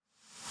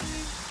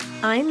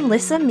I'm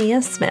Lyssa Mia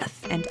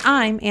Smith. And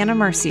I'm Anna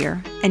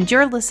Mercier. And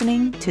you're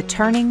listening to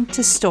Turning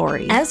to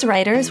Story. As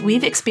writers,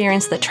 we've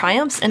experienced the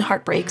triumphs and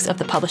heartbreaks of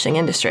the publishing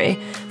industry,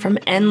 from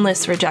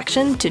endless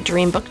rejection to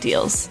dream book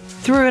deals.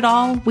 Through it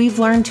all, we've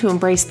learned to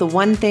embrace the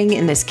one thing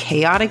in this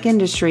chaotic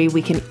industry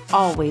we can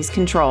always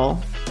control: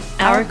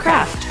 our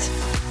craft.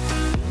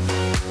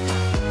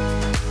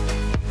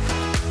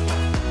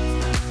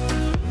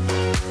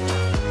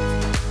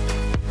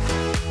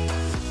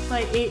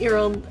 My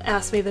 8-year-old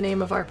asked me the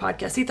name of our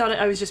podcast. He thought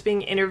I was just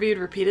being interviewed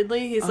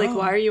repeatedly. He's like,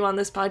 "Why are you on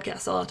this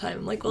podcast all the time?"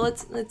 I'm like, "Well,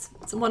 it's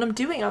what I'm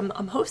doing. I'm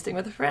hosting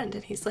with a friend."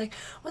 And he's like,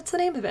 "What's the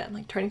name of it?" I'm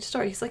like, "Turning to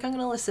Story." He's like, "I'm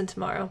going to listen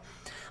tomorrow."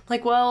 I'm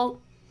like,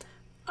 "Well,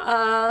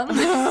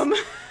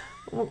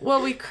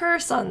 well, we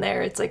curse on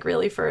there. It's like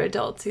really for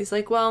adults." He's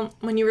like, "Well,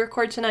 when you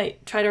record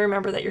tonight, try to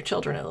remember that your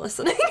children are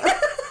listening."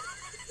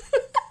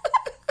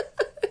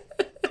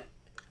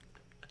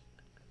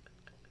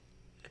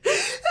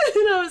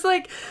 And I was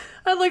like,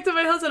 I looked at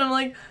my husband, I'm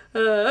like,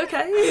 okay.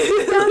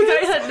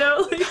 I had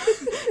no,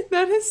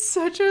 That is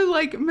such a,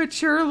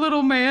 mature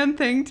little man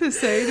thing to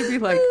say, to be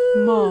like,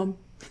 "Mom,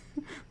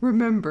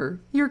 remember,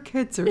 your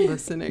kids are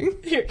listening."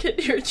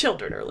 Your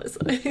children are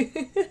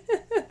listening.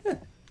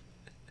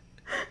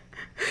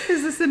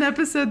 Is this an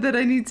episode that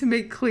I need to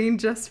make clean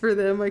just for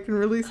them? I can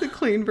release a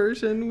clean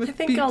version with I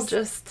think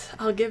beeps.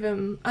 I'll give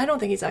him, I don't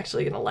think he's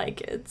actually going to like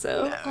it,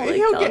 so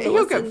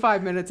he'll get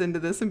 5 minutes into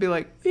this and be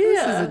like, "This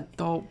is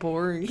adult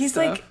boring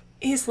stuff."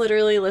 He's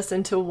literally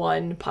listened to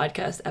one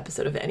podcast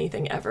episode of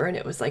anything ever, and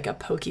it was like a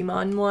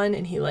Pokemon one,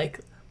 and he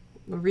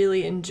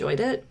really enjoyed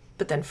it,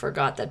 but then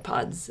forgot that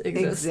pods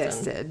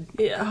existed.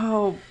 Yeah.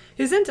 Oh,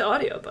 he's into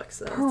audiobooks,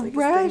 though.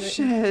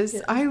 Precious.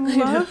 I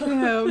love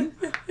him.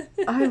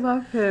 I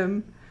love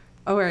him.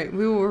 All right,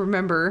 we will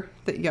remember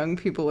that young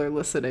people are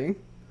listening.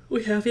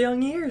 We have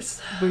young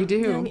ears. We do.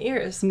 Young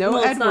ears. No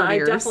Edward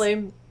ears. I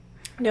definitely,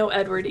 no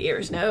Edward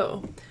ears,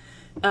 no.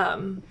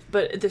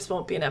 But this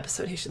won't be an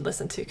episode he should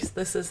listen to, because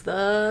this is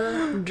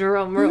the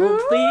drum roll,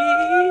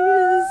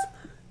 please.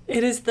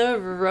 It is the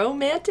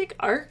romantic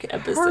arc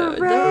episode.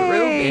 Hooray! The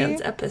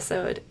romance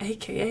episode,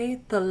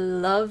 aka the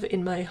love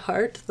in my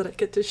heart that I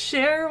get to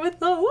share with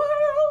the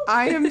world.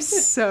 I am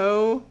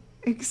so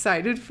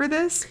excited for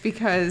this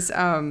because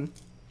I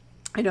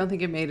don't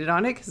think it made it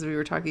on it, because we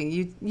were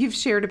talking. You've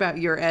shared about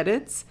your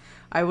edits.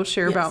 I will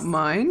share about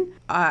mine.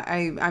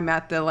 I'm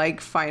at the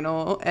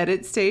final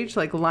edit stage,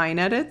 line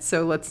edits,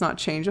 so let's not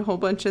change a whole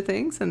bunch of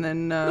things. And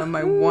then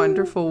my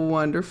wonderful,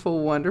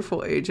 wonderful,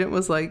 wonderful agent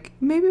was like,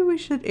 "Maybe we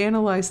should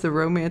analyze the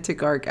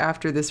romantic arc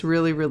after this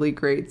really, really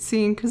great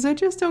scene, because I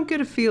just don't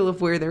get a feel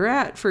of where they're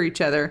at for each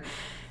other."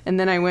 And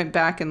then I went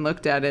back and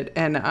looked at it,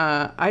 and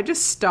I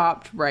just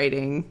stopped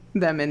writing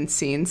them in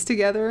scenes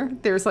together.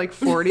 There's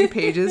 40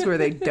 pages where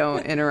they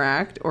don't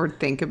interact or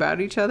think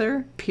about each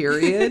other,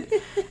 period.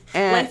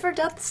 And life or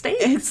death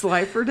stakes. It's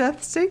life or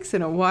death stakes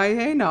in a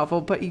YA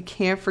novel, but you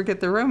can't forget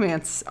the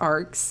romance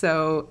arc,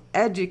 so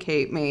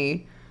educate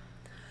me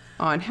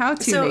on how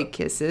to make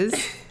kisses.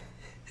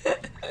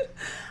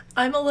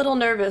 I'm a little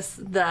nervous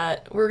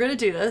that we're going to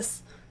do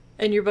this,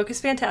 and your book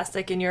is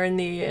fantastic, and you're in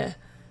the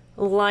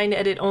line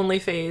edit only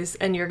phase,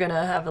 and you're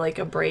gonna have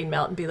a brain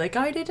melt and be like,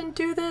 I didn't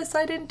do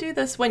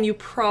this, when you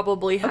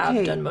probably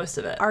have done most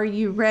of it. Are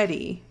you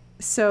ready?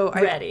 So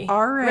I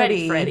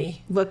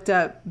already looked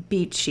up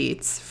beat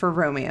sheets for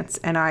romance,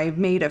 and I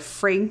made a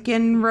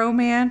Franken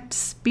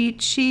romance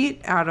beat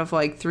sheet out of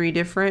 3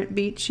 different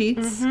beat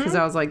sheets, because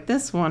I was like,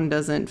 this one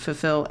doesn't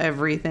fulfill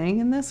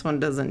everything and this one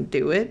doesn't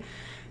do it.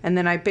 And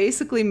then I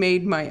basically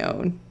made my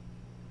own,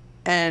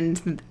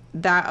 and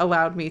that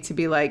allowed me to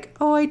be like,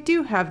 oh, I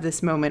do have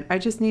this moment. I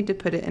just need to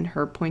put it in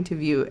her point of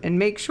view and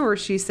make sure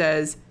she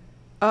says,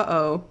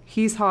 uh-oh,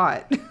 he's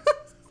hot.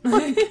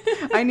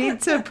 I need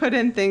to put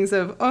in things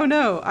of, oh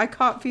no, I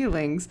caught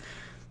feelings.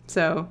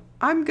 So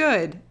I'm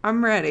good.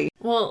 I'm ready.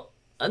 Well,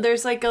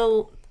 there's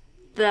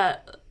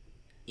that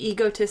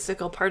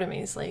egotistical part of me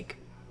is like,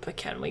 but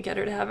can we get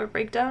her to have a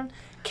breakdown?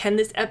 Can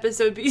this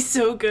episode be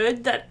so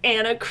good that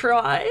Anna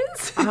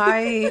cries?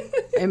 I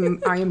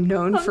am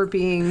known for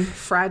being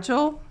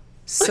fragile.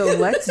 So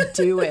let's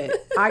do it.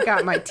 I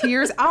got my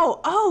tears.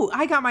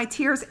 I got my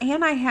tears,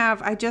 and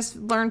I just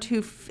learned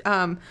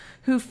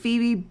who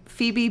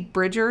Phoebe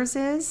Bridgers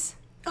is.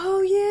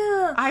 Oh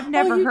yeah, I've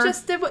never heard. You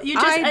just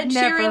Ed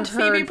Sheeran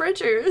Phoebe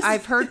Bridgers.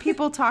 I've heard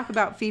people talk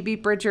about Phoebe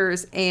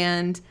Bridgers,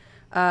 and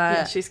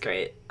yeah, she's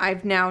great. I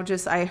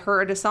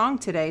heard a song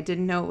today,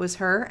 didn't know it was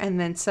her, and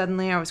then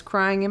suddenly I was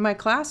crying in my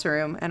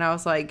classroom, and I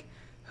was like,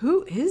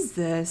 who is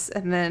this?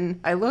 And then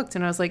I looked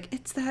and I was like,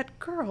 it's that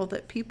girl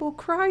that people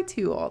cry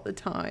to all the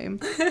time.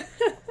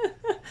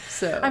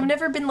 So I've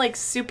never been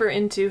super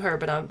into her,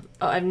 but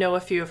I know a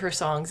few of her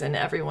songs, and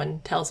everyone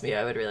tells me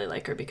I would really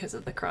like her because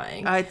of the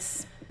crying.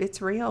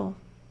 It's real.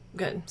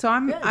 Good. So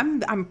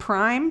I'm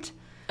primed.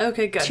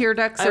 Okay, good. Tear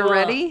ducts are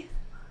ready.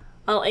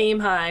 I'll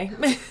aim high.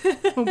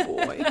 Oh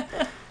boy.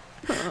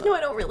 No, I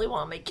don't really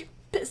want to make you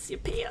piss your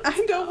pants.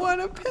 I don't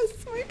want to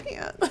piss my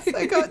pants.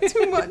 I got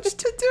too much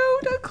to do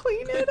to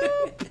clean it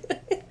up.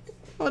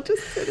 I'll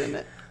just sit in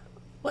it.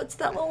 What's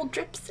that little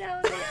drip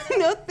sound?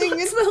 Nothing.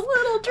 What's the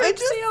little drip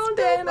sound?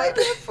 I my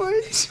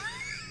beverage.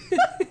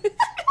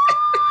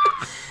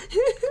 Is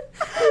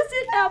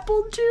it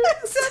apple juice?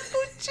 It's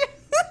apple juice.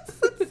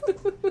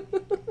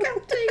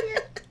 God dang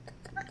it.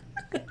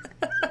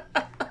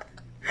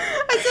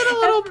 I did a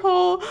little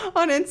poll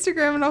on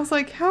Instagram and I was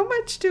like, how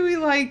much do we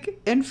like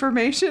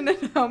information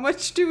and how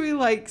much do we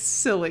like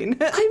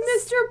silliness? I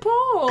missed your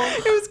poll.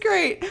 It was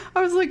great.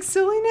 I was like,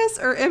 silliness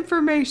or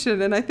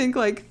information? And I think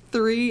like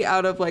 3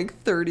 out of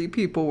like 30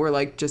 people were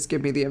like, just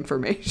give me the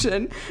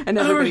information. And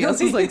everybody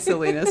else was like,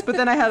 silliness. But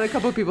then I had a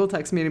couple of people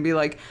text me and be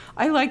like,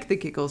 I like the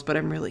giggles, but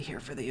I'm really here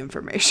for the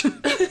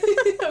information.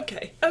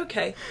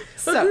 Okay.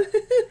 So.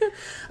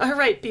 All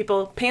right,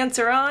 people. Pants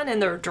are on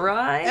and they're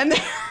dry. And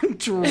they're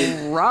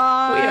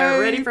dry. We are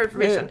ready for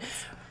information.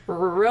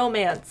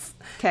 Romance.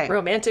 Okay.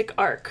 Romantic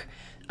arc.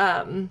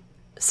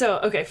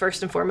 So,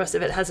 first and foremost,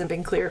 if it hasn't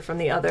been clear from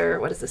the other,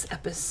 what is this,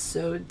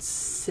 episode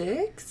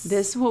 6?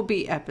 This will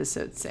be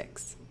episode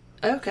 6.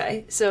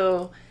 Okay,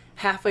 so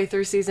halfway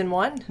through season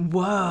 1?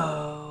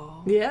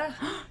 Whoa. Yeah.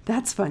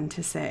 That's fun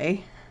to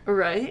say.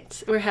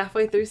 Right. We're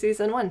halfway through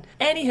season 1.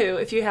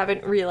 Anywho, if you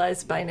haven't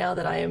realized by now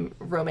that I am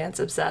romance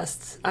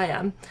obsessed, I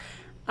am.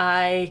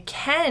 I've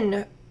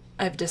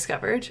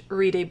discovered,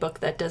 read a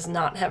book that does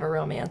not have a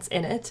romance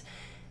in it.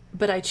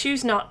 But I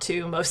choose not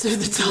to most of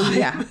the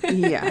time.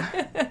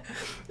 Yeah.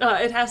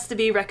 It has to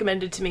be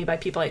recommended to me by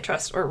people I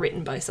trust or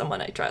written by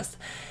someone I trust.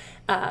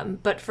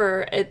 But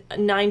for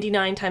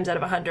 99 times out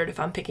of 100, if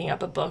I'm picking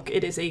up a book,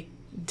 it is a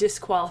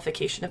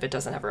disqualification if it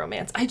doesn't have a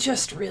romance. I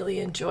just really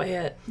enjoy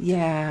it.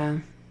 Yeah.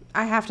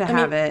 I have to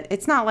have it.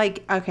 It's not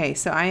like, okay,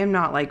 so I am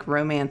not like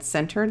romance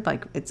centered,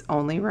 like it's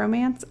only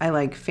romance. I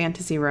like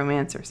fantasy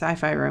romance or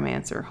sci-fi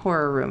romance or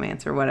horror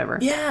romance or whatever.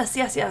 Yes.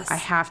 I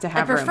have to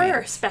have romance. I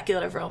prefer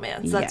speculative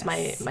romance. That's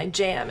Yes. my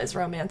jam is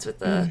romance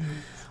with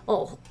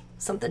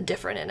something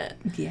different in it.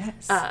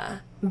 Yes.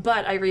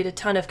 But I read a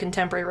ton of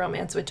contemporary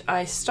romance, which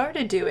I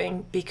started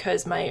doing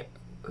because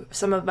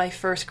some of my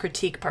first ever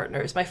critique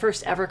partner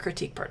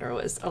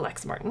was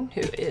Alex Martin,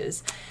 who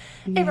is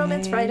a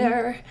romance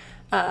writer.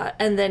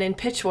 And then in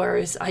Pitch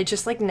Wars, I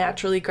just like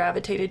naturally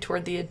gravitated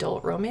toward the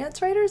adult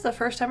romance writers the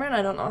first time around.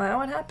 I don't know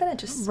how it happened. It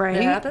just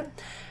it happened.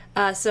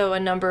 So a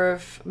number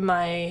of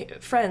my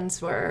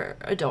friends were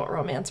adult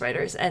romance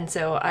writers. And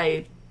so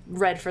I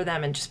read for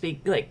them and just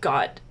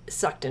got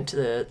sucked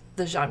into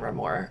the genre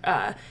more.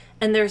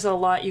 And there's a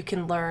lot you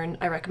can learn.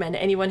 I recommend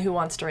anyone who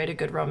wants to write a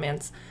good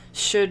romance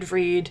should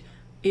read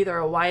either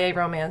a YA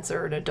romance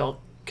or an adult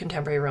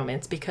contemporary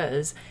romance,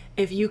 because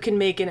if you can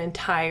make an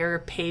entire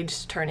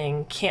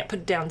page-turning,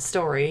 can't-put-down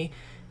story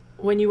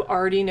when you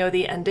already know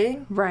the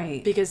ending,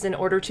 right? Because in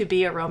order to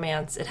be a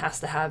romance, it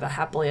has to have a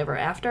happily ever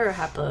after, or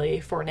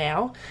happily for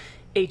now,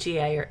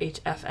 HEA or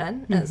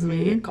HFN, as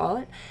we call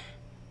it,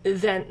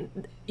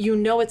 then you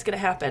know it's going to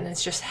happen.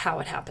 It's just how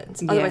it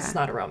happens. Otherwise, it's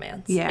not a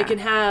romance. Yeah. It can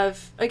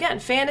have, again,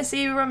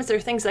 fantasy romance. There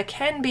are things that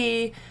can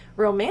be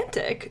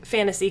romantic.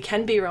 Fantasy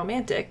can be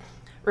romantic.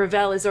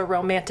 Revel is a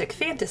romantic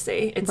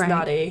fantasy. It's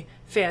not a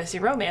fantasy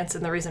romance,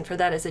 and the reason for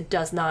that is it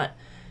does not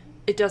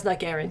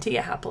guarantee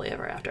a happily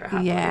ever after, a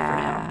happily for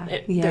now.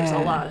 There's a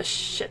lot of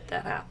shit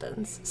that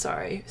happens.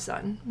 Sorry,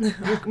 son.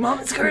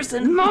 Mama's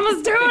cursing.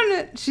 Mama's doing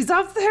it. She's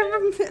off the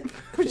rails.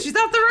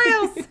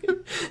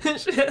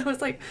 It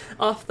was like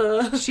off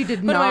the... She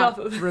did not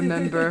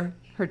remember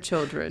her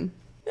children.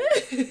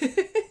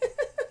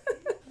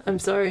 I'm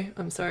sorry,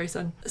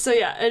 son. So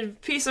yeah, a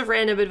piece of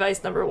random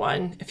advice number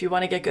 1, if you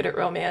want to get good at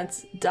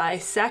romance,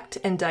 dissect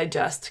and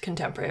digest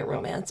contemporary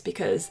romance,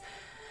 because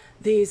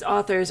these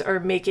authors are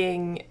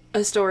making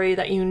a story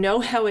that you know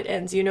how it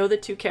ends. You know the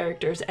two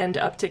characters end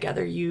up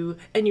together. You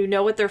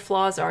know what their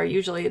flaws are,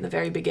 usually in the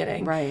very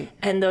beginning. Right.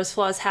 And those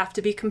flaws have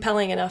to be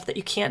compelling enough that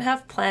you can't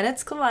have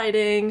planets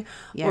colliding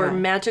or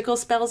magical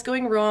spells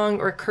going wrong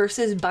or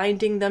curses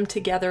binding them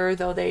together,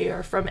 though they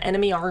are from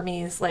enemy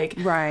armies.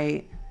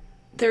 Right.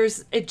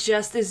 It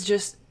just is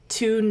just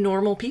two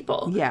normal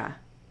people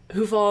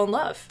who fall in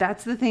love.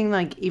 That's the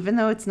thing, even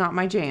though it's not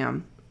my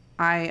jam,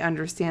 I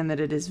understand that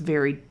it is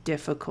very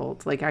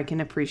difficult. I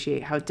can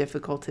appreciate how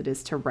difficult it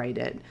is to write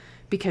it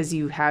because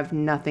you have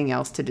nothing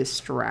else to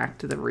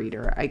distract the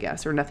reader, I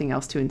guess, or nothing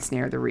else to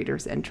ensnare the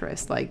reader's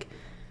interest.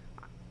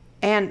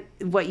 And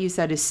what you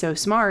said is so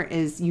smart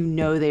is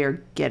they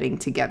are getting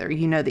together.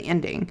 You know the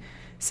ending.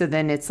 So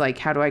then it's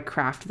how do I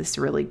craft this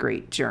really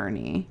great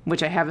journey,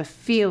 which I have a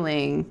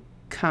feeling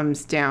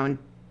comes down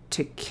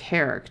to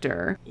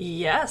character.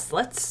 Yes,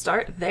 let's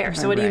start there.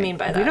 So what do you mean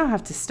by that? We don't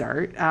have to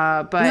start,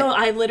 but...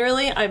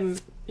 No,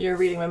 you're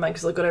reading my mind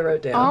because look what I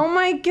wrote down. Oh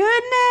my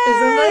goodness!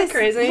 Isn't that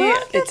crazy?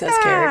 It says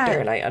that. Character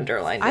and I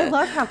underlined it. I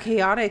love how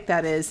chaotic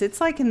that is.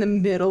 It's in the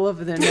middle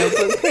of the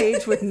notebook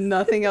page with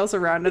nothing else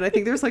around it. I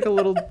think there's a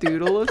little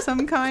doodle of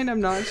some kind.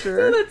 I'm not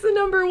sure. So that's the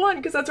number 1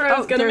 because that's where I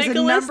was going to make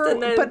a list.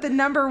 But the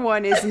number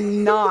 1 is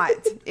not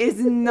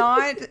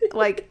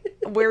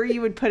where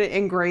you would put it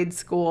in grade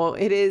school.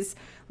 It is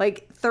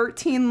like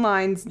 13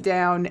 lines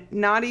down,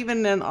 not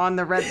even on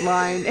the red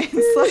line.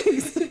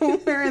 It's like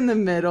somewhere in the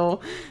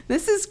middle.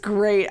 This is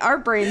great. Our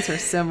brains are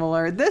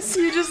similar.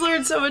 You just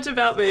learned so much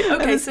about me.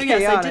 Okay, so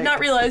chaotic. yes, I did not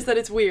realize that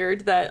it's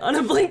weird that on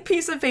a blank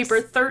piece of paper,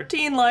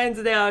 13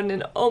 lines down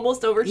and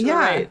almost over to the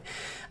right,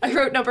 I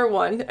wrote number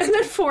 1, and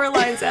then 4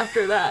 lines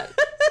after that.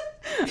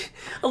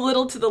 A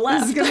little to the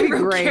left. This is going to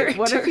be great. Character.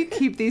 What if you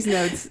keep these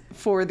notes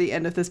for the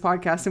end of this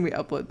podcast and we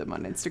upload them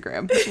on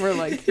Instagram? We're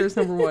like, here's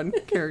number 1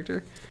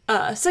 character.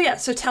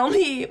 So tell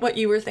me what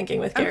you were thinking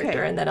with character,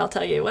 Okay. and then I'll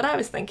tell you what I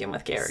was thinking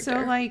with character.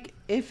 So like,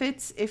 if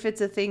it's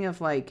a thing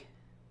of like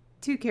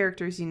 2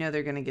 characters, you know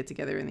they're going to get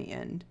together in the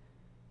end.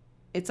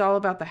 It's all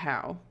about the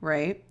how,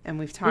 right? And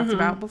we've talked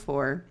about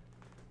before.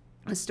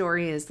 A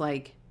story is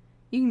like,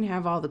 you can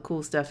have all the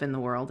cool stuff in the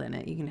world in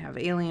it. You can have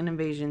alien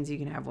invasions, you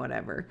can have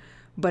whatever.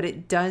 But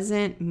it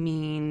doesn't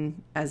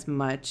mean as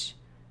much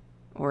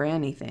or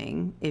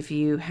anything if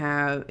you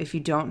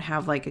don't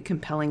have like a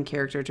compelling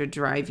character to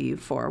drive you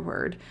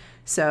forward.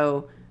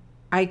 So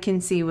I can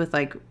see with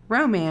like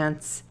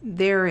romance,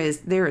 there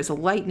is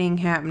lightning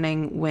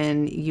happening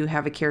when you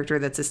have a character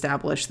that's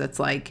established that's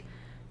like,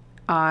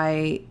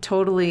 I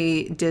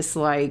totally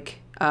dislike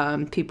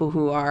people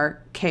who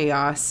are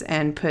chaos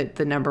and put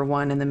the number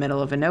 1 in the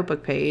middle of a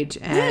notebook page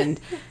and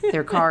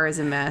their car is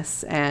a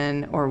mess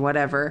or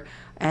whatever.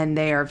 And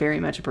they are very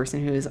much a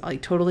person who is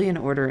like totally in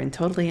order and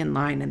totally in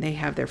line and they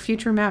have their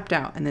future mapped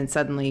out. And then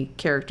suddenly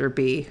character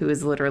B, who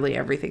is literally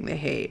everything they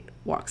hate,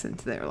 walks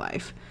into their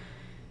life.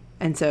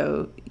 And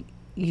so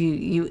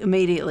you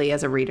immediately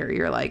as a reader,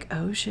 you're like,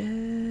 oh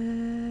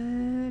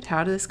shit,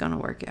 how is this going to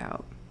work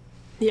out?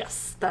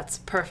 Yes, that's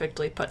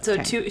perfectly put. So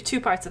Okay.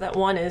 two parts of that.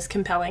 One is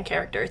compelling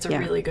character. It's a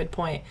really good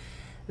point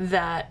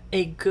that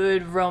a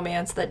good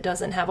romance that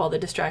doesn't have all the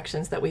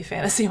distractions that we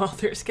fantasy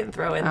authors can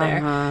throw in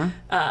there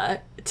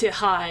to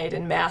hide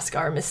and mask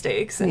our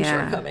mistakes and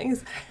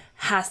shortcomings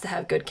has to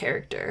have good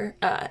character,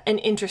 an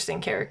interesting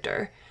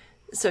character.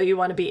 So you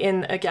want to be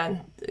in,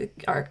 again,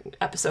 our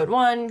episode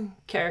 1,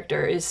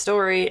 character is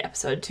story,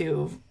 episode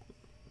 2,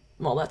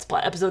 well, let's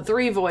plot. Episode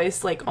 3,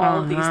 voice, like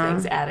all of these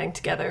things adding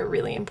together,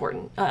 really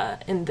important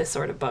in this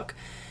sort of book.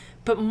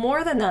 But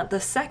more than that,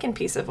 the second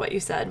piece of what you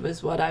said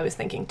was what I was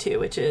thinking too,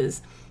 which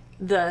is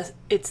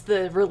it's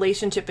the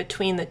relationship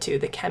between the two,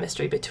 the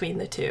chemistry between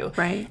the two.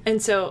 Right.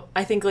 And so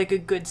I think like a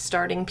good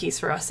starting piece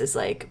for us is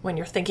like when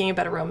you're thinking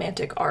about a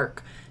romantic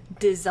arc,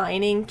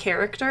 designing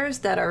characters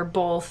that are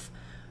both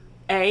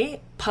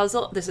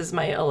puzzle, this is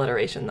my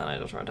alliteration that I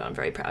just wrote down, I'm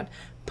very proud,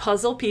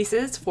 puzzle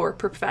pieces for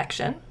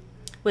perfection.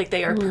 Like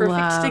they are perfect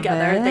Love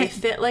together. it. They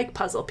fit like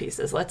puzzle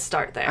pieces. Let's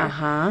start there.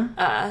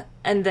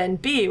 And then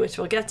B, which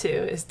we'll get to,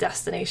 is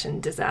destination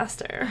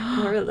disaster.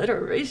 More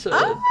alliteration.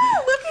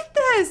 Oh, look at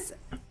this.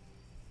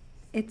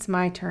 It's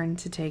my turn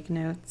to take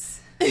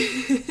notes.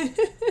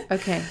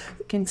 Okay,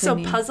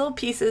 continue. So puzzle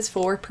pieces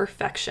for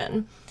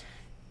perfection.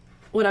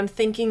 What I'm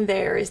thinking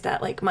there is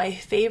that like my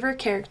favorite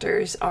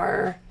characters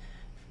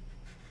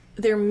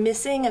they're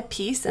missing a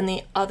piece and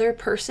the other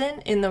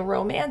person in the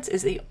romance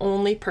is the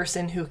only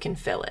person who can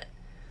fill it.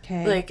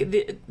 Okay. Like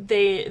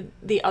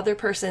the other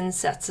person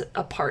sets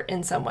apart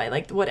in some way.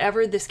 Like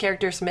whatever this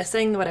character's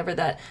missing, whatever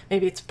that,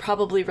 maybe it's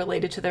probably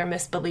related to their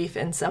misbelief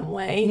in some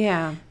way.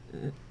 Yeah.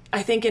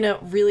 I think in a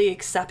really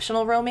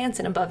exceptional romance,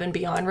 an above and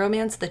beyond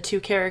romance, the two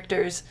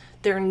characters,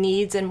 their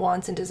needs and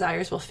wants and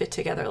desires will fit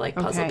together like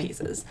puzzle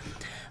pieces.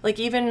 Like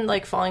even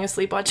like falling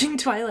asleep watching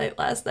Twilight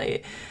last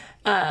night,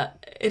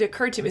 it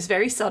occurred to me, it's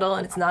very subtle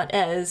and it's not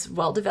as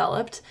well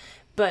developed,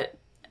 but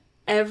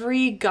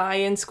every guy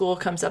in school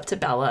comes up to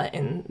Bella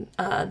in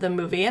the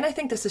movie, and I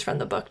think this is from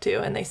the book too,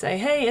 and they say,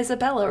 hey,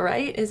 Isabella,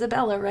 right?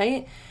 Isabella,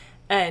 right?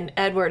 And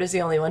Edward is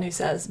the only one who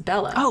says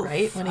Bella,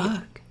 right?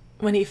 Fuck.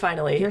 When he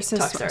finally You're so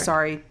talks to her.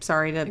 sorry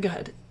to... Go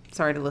ahead.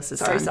 Sorry to Lyssa's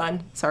Sorry, son.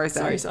 son. Sorry,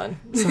 son. Sorry, son.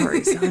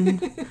 Sorry, son.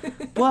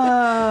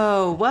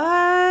 Whoa,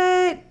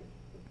 what?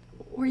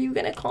 Were you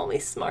going to call me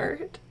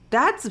smart?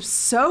 That's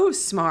so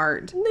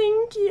smart.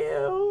 Thank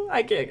you.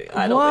 I don't think,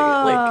 like,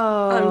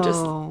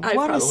 I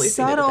what probably a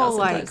seen it subtle, 1,000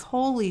 like, times.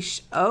 holy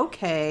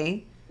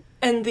okay.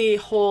 And the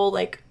whole,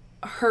 like,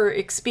 her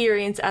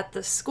experience at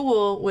the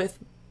school with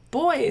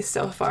boys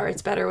so far,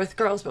 it's better with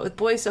girls, but with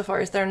boys so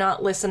far is they're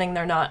not listening,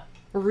 they're not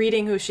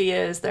reading who she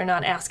is, they're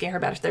not asking her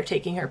about it, they're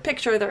taking her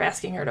picture, they're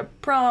asking her to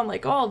prom,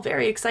 like all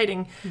very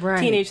exciting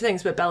teenage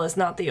things, but Bella's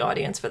not the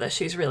audience for this.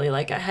 She's really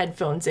like a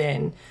headphones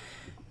in,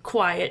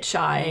 quiet,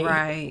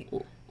 shy,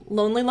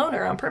 lonely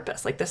loner on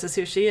purpose. Like this is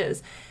who she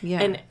is. Yeah.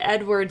 And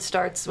Edward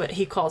starts what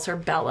he calls her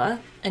Bella,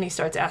 and he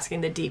starts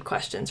asking the deep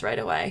questions right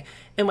away.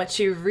 And what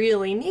she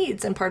really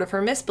needs, and part of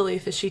her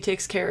misbelief, is she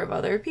takes care of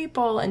other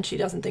people and she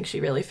doesn't think she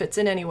really fits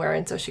in anywhere,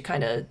 and so she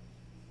kind of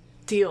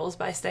deals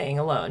by staying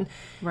alone.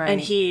 Right.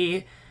 And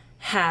he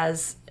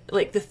has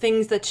like the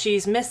things that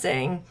she's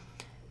missing.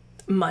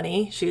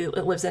 Money. She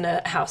lives in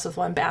a house with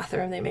one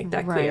bathroom. They make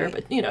that clear,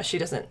 but you know, she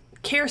doesn't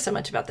care so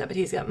much about that, but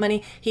he's got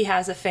money. He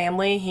has a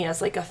family. He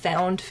has like a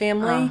found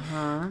family.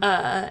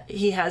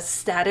 He has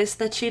status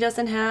that she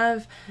doesn't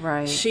have.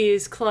 Right.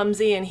 She's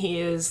clumsy and he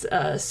is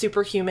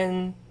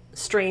superhuman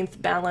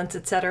strength, balance,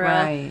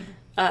 etc.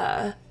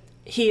 Right.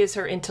 He is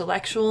her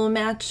intellectual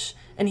match,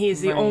 and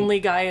he's the only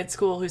guy at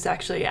school who's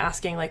actually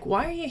asking, like,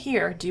 why are you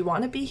here? Do you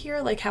want to be here?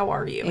 Like, how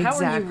are you?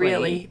 Exactly. How are you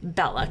really,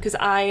 Bella? Because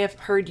I have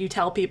heard you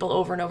tell people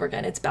over and over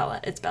again, it's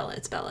Bella, it's Bella,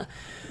 it's Bella.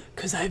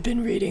 Because I've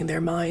been reading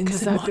their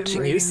minds and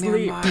watching you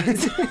sleep.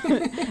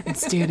 And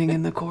standing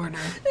in the corner.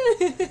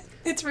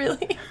 It's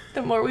really,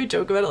 the more we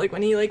joke about it, like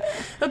when he like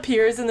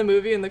appears in the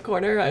movie in the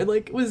corner, I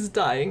like was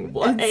dying.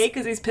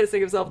 Because he's pissing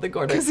himself in the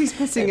corner. Because he's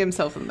pissing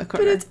himself in the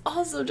corner. But it's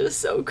also just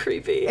so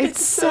creepy.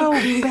 It's so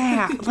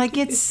bad. Like,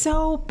 it's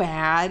so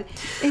bad.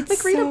 It's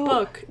like, read a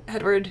book,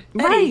 Edward.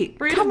 Right.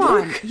 Read come a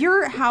book. on.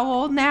 You're how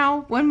old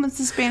now? When was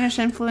the Spanish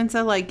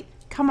influenza? Like,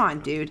 come on,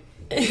 dude.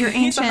 You're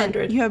ancient.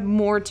 100. You have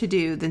more to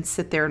do than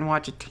sit there and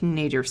watch a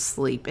teenager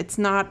sleep. It's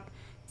not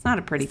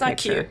a pretty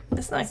picture. Cute.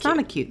 It's not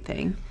a cute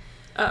thing.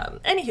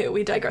 Anywho,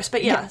 we digress.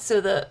 But yeah,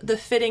 so the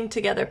fitting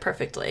together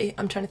perfectly.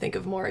 I'm trying to think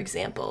of more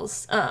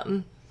examples.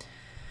 In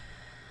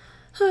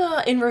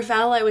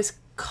Ravel, I was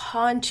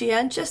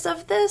conscientious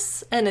of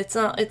this, and it's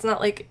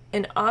not like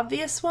an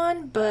obvious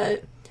one,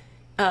 but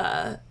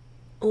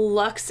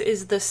Lux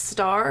is the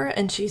star,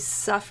 and she's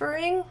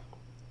suffering,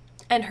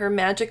 and her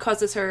magic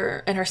causes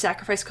her, and her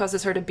sacrifice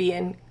causes her to be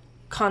in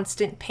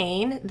constant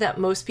pain that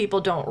most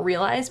people don't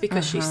realize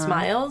because she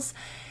smiles.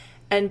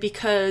 And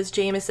because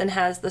Jameson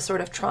has the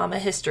sort of trauma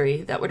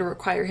history that would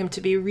require him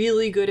to be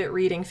really good at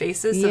reading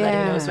faces so that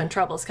he knows when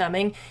trouble's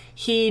coming,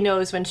 he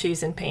knows when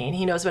she's in pain.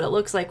 He knows what it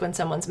looks like when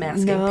someone's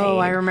masking pain. No,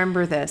 I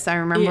remember this. I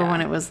remember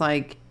when it was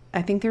like,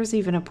 I think there's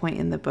even a point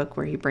in the book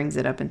where he brings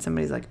it up and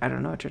somebody's like, I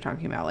don't know what you're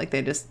talking about. Like,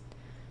 they don't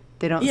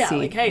see. Yeah,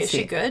 like, hey, is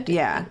she good?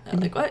 Yeah. I'm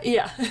like, what?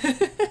 Yeah.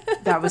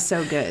 That was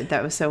so good.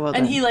 That was so well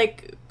done. And he,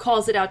 like,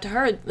 calls it out to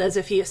her as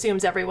if he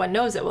assumes everyone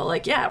knows it. Well,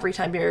 like, yeah, every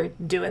time you're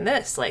doing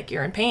this, like,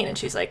 you're in pain. And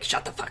she's like,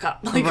 shut the fuck up.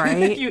 Like,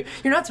 right? you're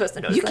not supposed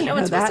to notice that. No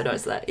one's supposed to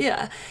notice that.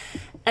 Yeah.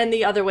 And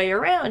the other way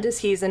around is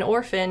he's an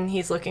orphan.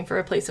 He's looking for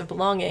a place of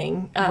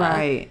belonging.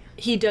 Right.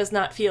 He does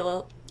not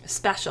feel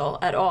special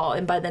at all.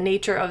 And by the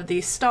nature of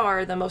the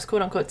star, the most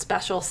quote-unquote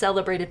special,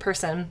 celebrated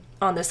person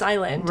on this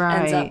island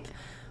ends up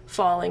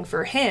falling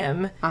for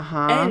him.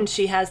 And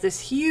she has this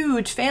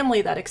huge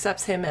family that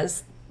accepts him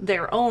as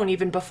their own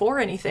even before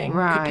anything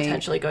could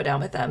potentially go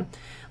down with them.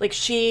 Like,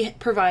 she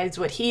provides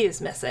what he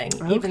is missing,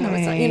 even though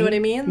it's not, you know what I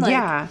mean? Like,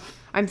 yeah.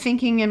 I'm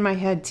thinking in my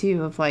head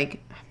too of,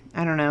 like,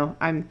 I don't know,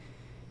 I'm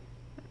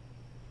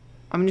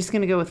just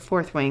going to go with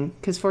Fourth Wing,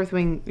 because Fourth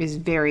Wing is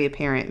very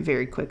apparent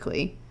very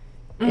quickly,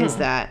 is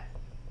that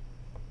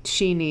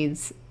she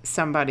needs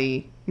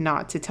somebody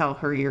not to tell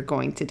her you're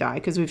going to die,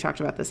 because we've talked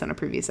about this on a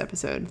previous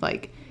episode.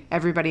 Like,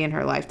 everybody in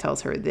her life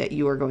tells her that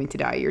you are going to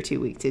die, you're too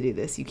weak to do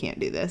this, you can't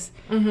do this.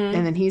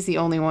 And then he's the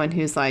only one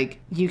who's like,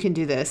 you can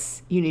do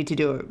this, you need to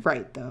do it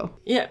right though.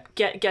 Yeah,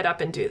 get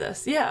up and do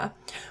this. Yeah.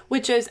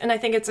 Which is, and I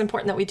think it's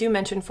important that we do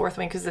mention Fourth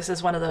Wing, because this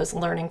is one of those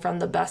learning from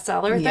the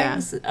bestseller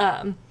things.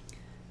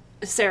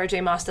 Sarah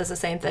J. Maas does the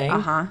same thing.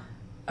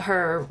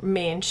 Her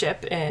main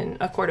ship in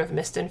A Court of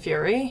Mist and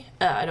Fury.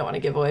 I don't want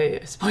to give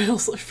away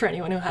spoilers for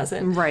anyone who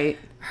hasn't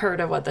heard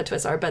of what the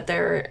twists are, but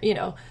they're, you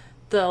know,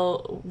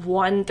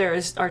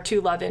 there's our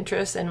two love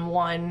interests, and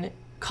one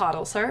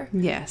coddles her.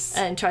 Yes.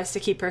 And tries to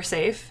keep her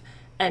safe,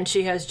 and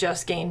she has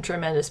just gained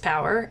tremendous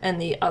power,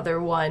 and the other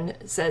one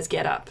says,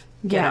 get up.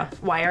 Get up.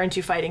 Why aren't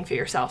you fighting for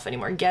yourself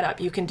anymore? Get up.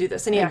 You can do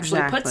this. And he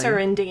actually puts her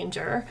in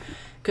danger,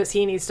 because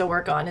he needs to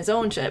work on his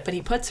own shit, but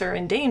he puts her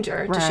in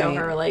danger to show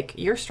her, like,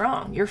 you're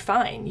strong, you're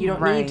fine, you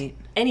don't need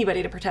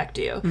anybody to protect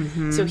you.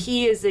 So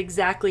he is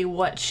exactly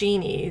what she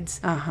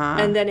needs.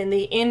 And then in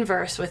the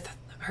inverse, with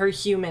her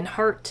human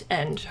heart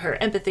and her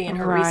empathy and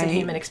her recent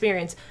human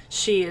experience,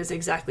 she is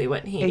exactly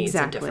what he needs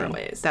in different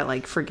ways. That,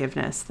 like,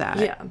 forgiveness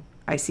that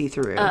I see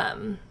through.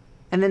 And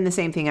then the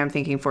same thing, I'm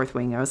thinking Fourth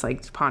Wing, I was,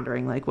 like,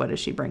 pondering, like, what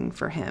does she bring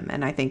for him?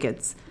 And I think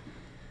it's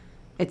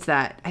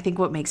that, I think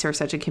what makes her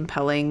such a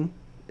compelling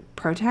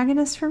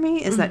protagonist for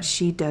me is that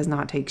she does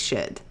not take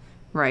shit,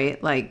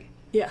 right? Like,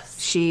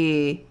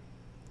 she,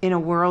 in a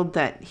world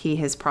that he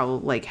has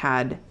probably, like,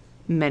 had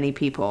many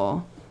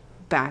people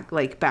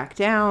back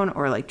down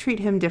or, like, treat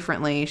him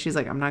differently, she's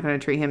like, I'm not going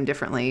to treat him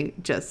differently,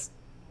 just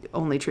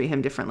only treat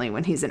him differently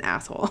when he's an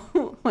asshole.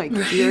 Like,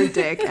 you're a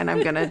dick, and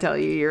I'm going to tell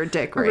you you're a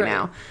dick right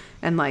now.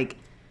 And, like,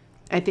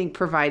 I think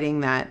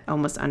providing that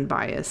almost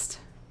unbiased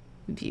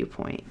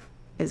viewpoint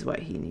is what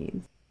he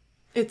needs.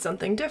 It's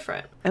something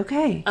different.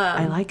 Okay.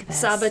 I like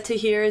this. Saba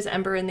Tahir's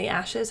Ember in the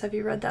Ashes. Have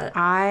you read that?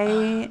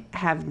 I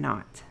have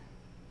not.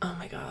 Oh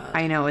my God.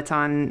 I know, it's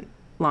on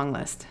long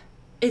list.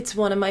 It's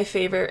one of my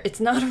favorite. It's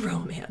not a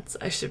romance.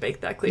 I should make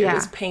that clear. It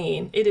is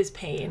pain. It is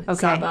pain. Okay.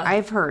 Saba.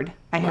 I've heard.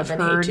 I have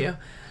heard. Hate you.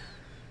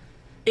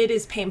 It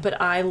is pain,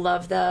 but I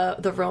love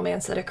the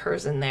romance that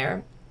occurs in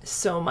there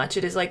so much.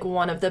 It is, like,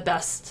 one of the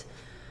best,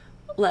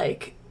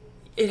 like,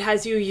 it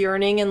has you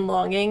yearning and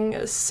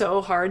longing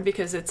so hard,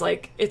 because it's,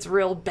 like, it's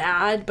real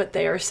bad, but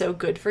they are so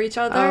good for each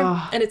other.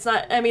 And it's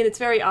not, I mean, it's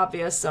very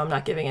obvious, so I'm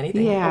not giving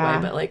anything away,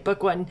 but, like,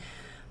 book one,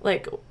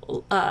 like,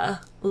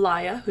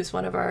 Lyssa, who's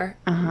one of our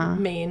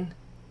main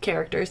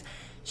characters,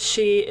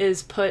 she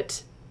is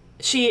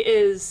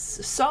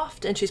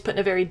soft and she's put in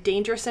a very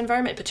dangerous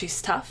environment, but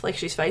she's tough, like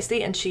she's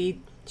feisty, and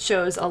she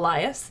shows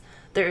Elias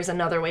there's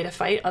another way to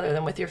fight other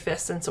than with your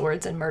fists and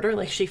swords and murder.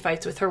 Like, she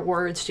fights with her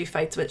words, she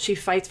fights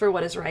for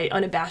what is right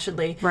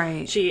unabashedly.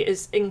 Right. She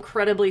is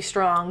incredibly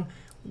strong,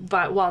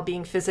 but while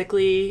being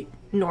physically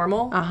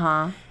normal.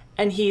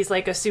 And he's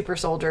like a super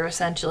soldier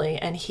essentially,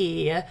 and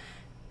she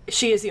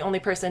is the only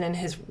person in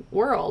his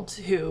world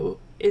who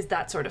is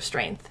that sort of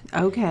strength.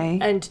 Okay.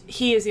 And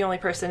he is the only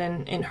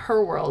person in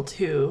her world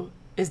who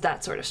is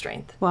that sort of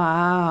strength.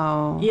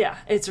 Wow. Yeah,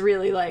 it's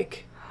really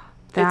like,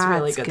 That's it's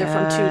really good. They're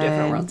from two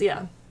different worlds.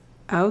 Yeah.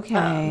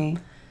 Okay.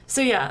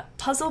 So yeah,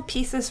 puzzle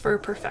pieces for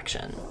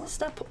perfection.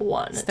 Step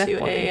one.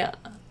 A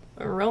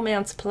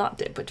romance plot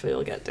dip, which we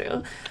will get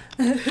to.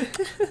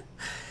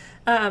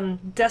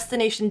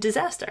 Destination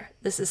disaster.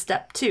 This is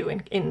step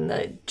 2 in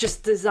the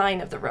just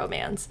design of the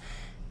romance.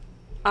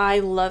 I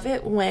love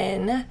it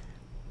when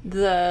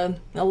the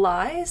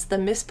lies, the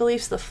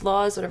misbeliefs, the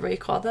flaws, whatever you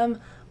call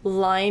them,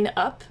 line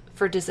up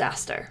for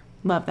disaster.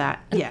 Love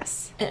that.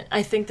 Yes. And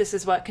I think this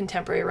is what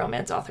contemporary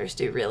romance authors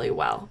do really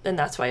well. And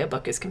that's why a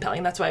book is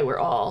compelling. That's why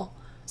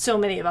so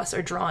many of us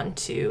are drawn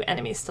to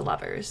enemies to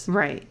lovers.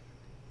 Right.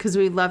 Because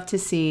we love to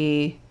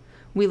see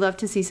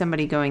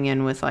somebody going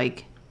in with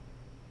like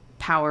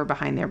power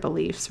behind their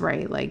beliefs,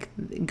 right? Like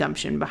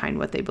gumption behind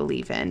what they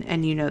believe in.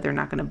 And they're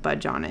not going to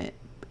budge on it.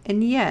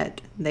 And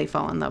yet they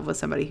fall in love with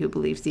somebody who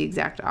believes the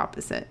exact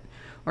opposite.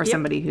 Or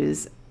somebody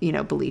whose,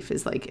 belief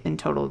is like in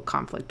total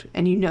conflict.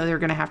 And they're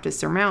going to have to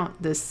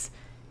surmount this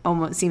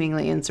almost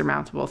seemingly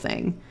insurmountable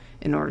thing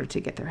in order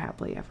to get their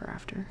happily ever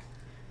after.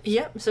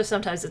 Yep. So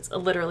sometimes it's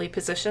literally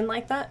positioned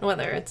like that,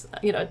 whether it's,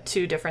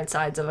 two different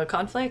sides of a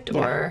conflict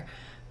or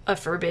a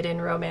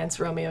forbidden romance,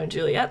 Romeo and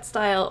Juliet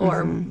style,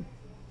 or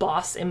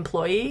boss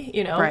employee,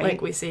 right.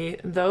 Like we see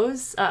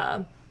those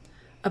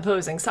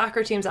opposing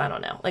soccer teams. I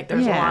don't know. Like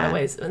there's a lot of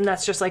ways. And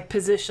that's just like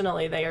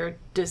positionally they are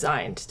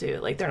designed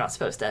to, like, they're not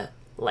supposed to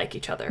like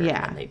each other.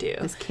 Yeah. And they do.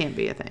 This can't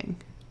be a thing.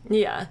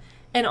 Yeah.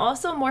 And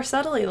also more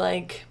subtly,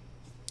 like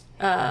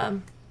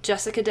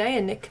Jessica Day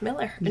and Nick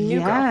Miller in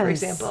New Girl, for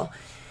example.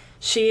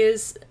 She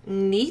is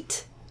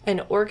neat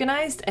and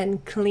organized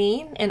and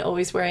clean and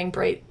always wearing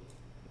bright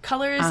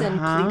colors and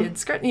pleated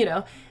skirt,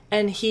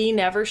 and he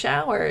never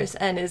showers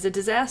and is a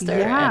disaster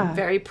and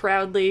very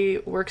proudly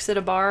works at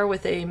a bar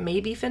with a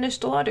maybe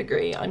finished law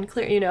degree,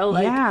 unclear,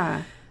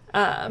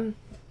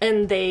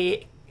 and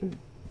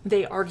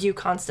they argue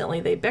constantly,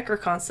 they bicker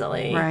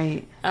constantly,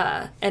 right?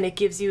 And it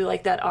gives you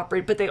like that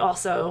but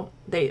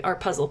they are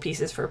puzzle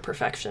pieces for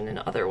perfection in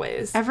other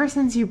ways. Ever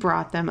since you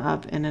brought them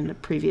up in a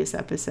previous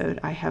episode,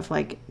 I have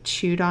like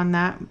chewed on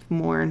that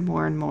more and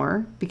more and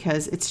more,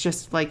 because it's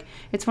just like,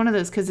 it's one of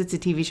those, because it's a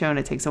TV show and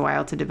it takes a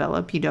while to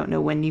develop. You don't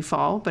know when you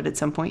fall, but at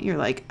some point you're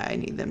like, I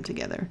need them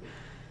together.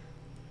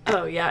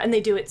 Oh, yeah. And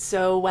they do it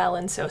so well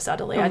and so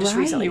subtly. I just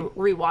recently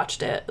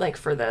rewatched it, like,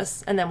 for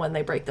this. And then when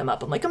they break them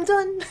up, I'm like, I'm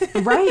done.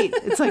 Right.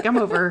 It's like, I'm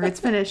over. It's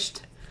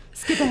finished.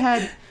 Skip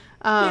ahead.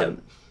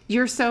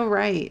 You're so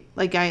right.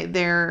 Like,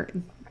 there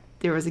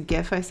was a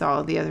GIF I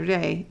saw the other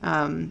day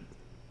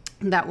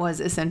that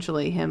was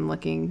essentially him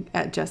looking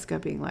at Jessica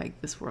being like,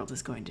 this world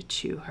is going to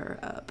chew her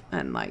up.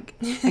 And, like,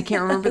 I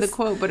can't remember the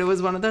quote, but it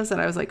was one of those that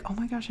I was like, oh,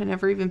 my gosh, I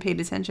never even paid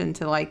attention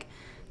to, like,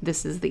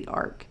 this is the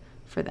arc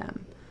for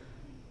them.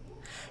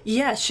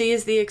 Yeah, she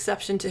is the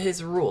exception to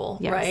his rule,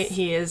 right?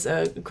 He is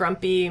a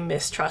grumpy,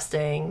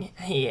 mistrusting.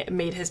 He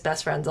made his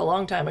best friends a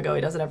long time ago.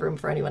 He doesn't have room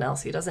for anyone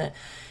else.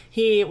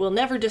 He will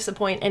never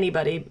disappoint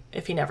anybody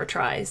if he never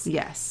tries.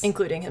 Yes.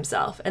 Including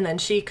himself. And then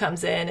she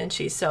comes in and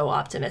she's so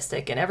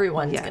optimistic and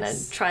everyone's going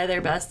to try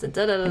their best and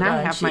da-da-da-da. And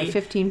I have my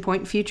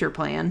 15-point future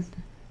plan.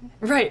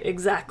 Right,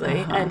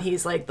 exactly. And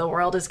he's like, the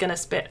world is going to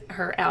spit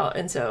her out.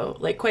 And so,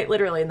 like, quite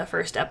literally in the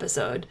first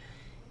episode,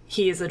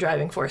 he is the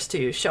driving force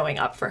to showing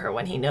up for her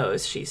when he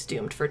knows she's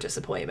doomed for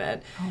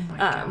disappointment. Oh my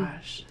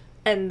gosh.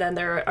 And then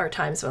there are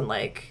times when,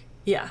 like,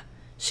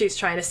 she's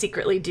trying to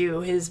secretly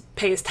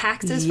pay his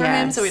taxes for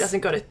him so he doesn't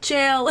go to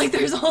jail. Like,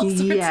 there's all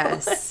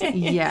sorts of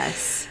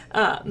Yes.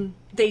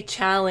 They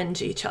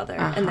challenge each other.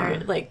 And they're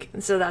like,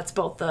 so that's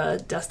both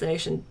the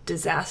destination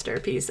disaster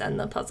piece and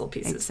the puzzle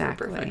pieces for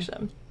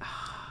perfection.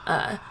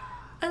 I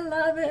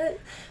love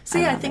it.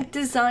 So I think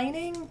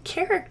designing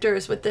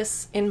characters with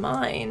this in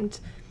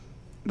mind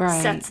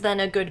sets then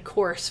a good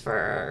course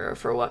for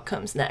what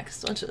comes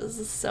next, which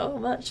is so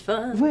much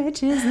fun.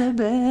 Which is the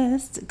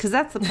best. Because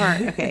that's the part,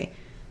 okay.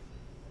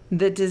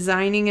 The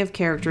designing of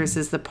characters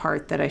is the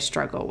part that I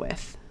struggle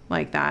with.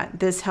 Like that.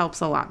 This helps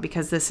a lot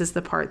because this is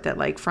the part that,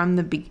 like, from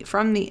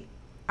the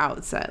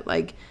outset,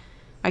 like,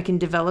 I can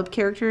develop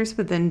characters,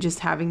 but then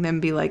just having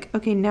them be like,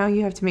 okay, now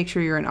you have to make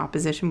sure you're in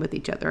opposition with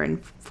each other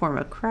and form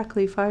a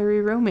crackly,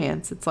 fiery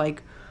romance. It's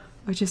like,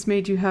 I just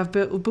made you have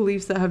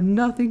beliefs that have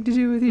nothing to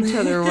do with each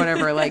other or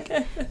whatever. Like,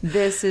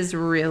 this is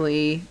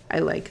really, I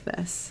like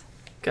this.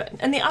 Good.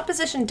 And the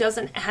opposition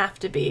doesn't have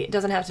to be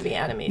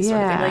enemies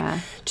sort of thing.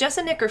 Like Jess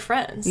and Nick are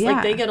friends. Yeah.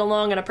 Like they get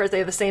along they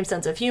have the same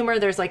sense of humor.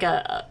 There's like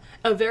a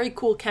very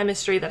cool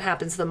chemistry that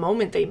happens the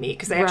moment they meet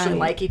because they actually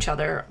like each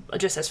other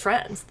just as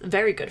friends.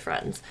 Very good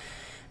friends.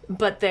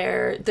 But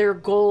their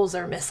goals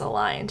are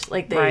misaligned.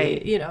 Like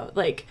they, you know,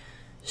 like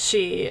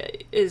she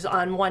is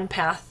on one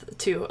path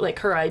to like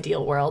her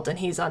ideal world and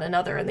he's on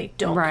another and they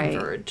don't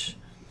converge.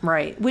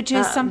 Right. Which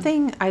is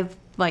something I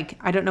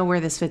don't know where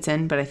this fits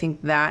in, but I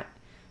think that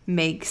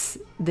makes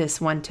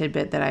this one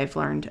tidbit that I've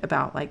learned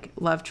about like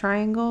love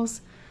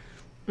triangles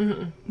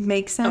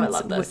make sense. Oh, I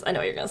love this. I know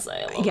what you're going to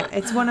say.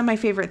 It's one of my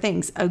favorite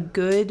things. A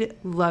good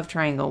love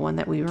triangle, one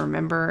that we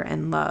remember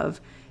and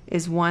love,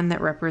 is one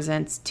that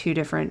represents two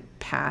different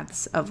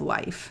paths of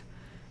life.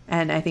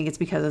 And I think it's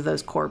because of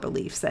those core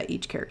beliefs that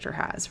each character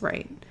has,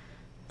 right?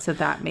 So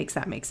that makes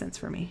sense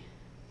for me.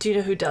 Do you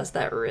know who does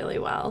that really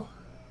well?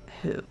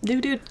 Who?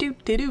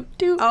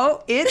 Do.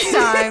 Oh, it's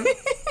time.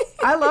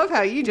 I love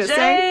how you just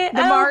sang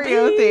the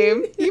Mario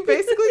theme. You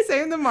basically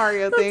sang the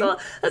Mario theme.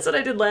 That's what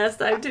I did last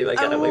time, too. I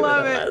got away with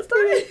it last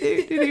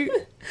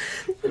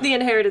time. The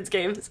Inheritance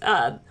games.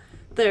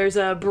 There's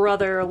a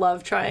brother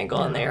love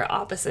triangle, and they are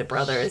opposite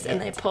brothers,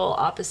 and they pull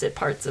opposite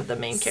parts of the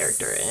main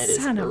character, and it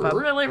is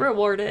really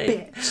rewarding.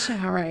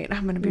 Bitch. All right,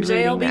 I'm going to be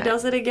reading that. JLB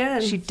does it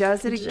again. She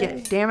does it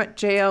again. Damn it,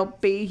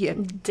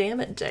 JLB.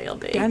 Damn it,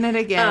 JLB. Done it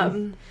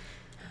again.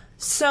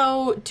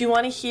 So, do you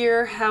want to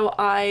hear how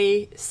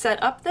I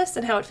set up this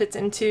and how it fits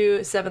into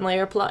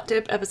 7-Layer Plot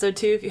Tip, episode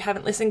 2? If you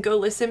haven't listened, go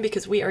listen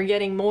because we are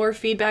getting more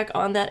feedback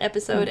on that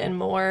episode and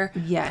more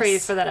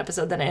praise for that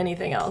episode than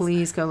anything else.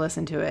 Please go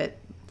listen to it.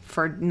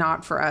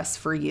 Not for us,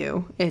 for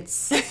you.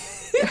 It's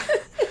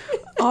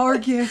our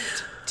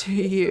gift to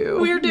you.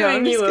 We're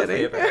doing you a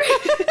favor. As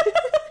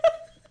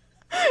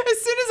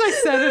soon as I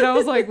said it, I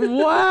was like,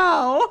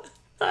 wow.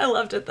 I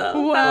loved it, though.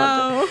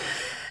 Wow.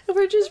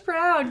 We're just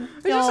proud.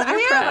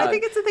 I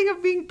think it's a thing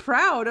of being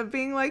proud, of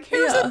being like,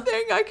 here's a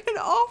thing I can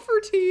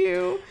offer to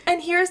you. And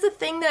here's the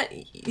thing that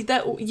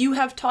you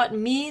have taught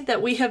me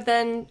that we have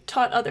then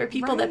taught other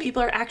people that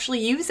people are actually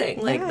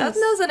using. Like, that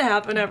doesn't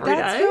happen every day.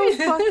 That's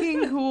so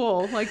fucking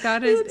cool. Like,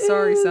 that is...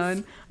 Sorry,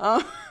 son.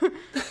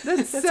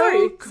 That's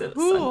so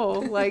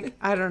cool. Like,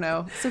 I don't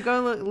know. So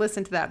go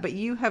listen to that. But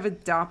you have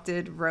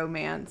adopted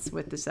romance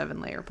with the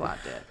 7-Layer Plot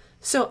Tip.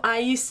 So I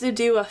used to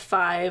do a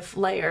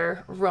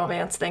 5-layer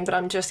romance thing, but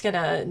I'm just going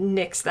to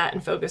nix that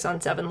and focus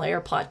on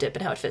 7-Layer Plot Tip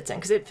and how it fits in.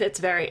 Because it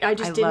fits I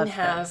didn't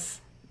have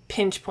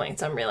pinch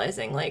points, I'm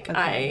realizing. Like,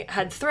 I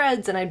had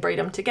threads and I'd braid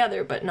them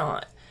together, but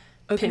not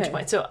pinch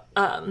points.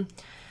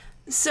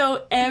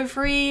 So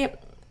every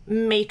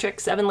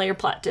matrix 7-layer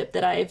plot tip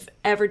that I've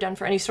ever done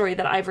for any story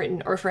that I've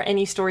written or for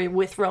any story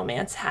with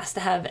romance has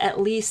to have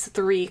at least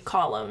 3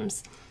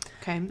 columns.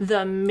 Okay.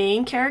 The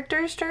main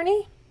character's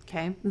journey.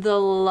 Okay. The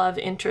love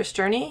interest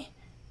journey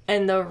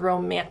and the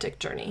romantic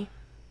journey.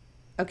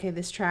 Okay,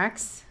 this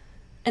tracks.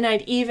 And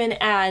I'd even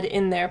add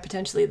in there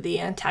potentially the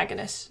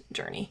antagonist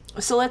journey.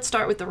 So let's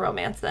start with the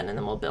romance then, and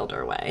then we'll build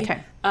our way.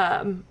 Okay.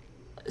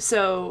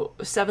 So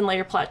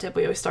 7-layer plot tip,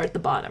 we always start at the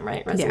bottom,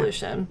 right?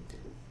 Resolution. Yeah.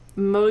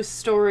 Most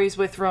stories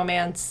with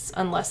romance,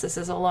 unless this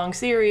is a long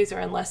series or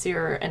unless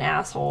you're an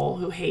asshole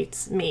who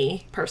hates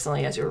me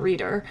personally as your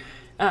reader,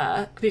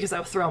 because I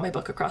will throw my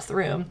book across the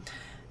room,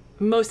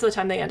 most of the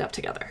time they end up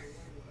together.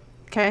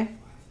 Okay.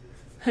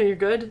 You're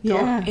good?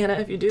 Yeah. Anna,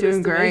 if you do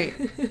Doing this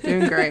great.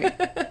 Doing great.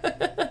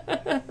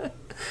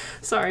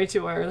 Sorry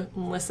to our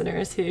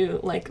listeners who,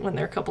 like, when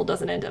their couple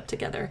doesn't end up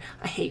together.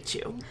 I hate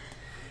you.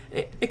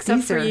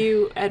 Except for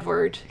you,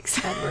 Edward.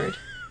 Edward.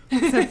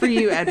 Except for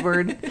you,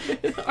 Edward.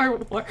 our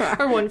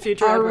one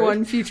future Our Edward.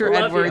 one future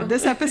Edward.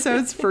 This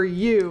episode's for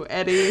you,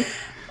 Eddie.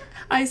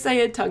 I say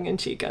it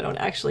tongue-in-cheek. I don't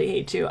actually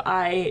hate you.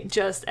 I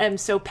just am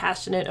so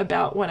passionate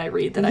about when I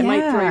read that I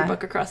might throw your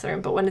book across the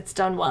room, but when it's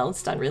done well,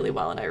 it's done really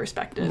well, and I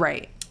respect it.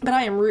 Right. But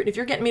I am rooting. If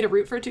you're getting me to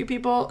root for 2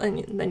 people,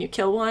 and then you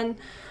kill one,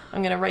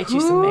 I'm going to write you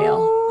some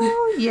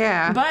mail.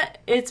 Yeah. But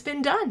it's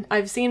been done.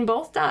 I've seen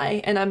both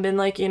die, and I've been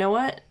like, you know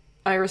what?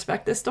 I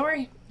respect this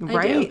story.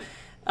 I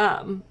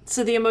do.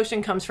 So the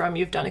emotion comes from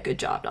you've done a good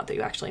job, not that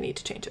you actually need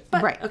to change it.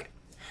 But, right. Okay.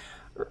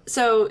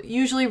 So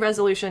usually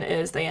resolution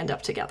is they end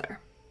up together.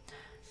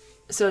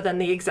 So then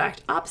the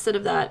exact opposite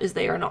of that is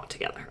they are not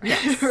together.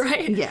 Yes.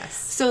 Right? Yes.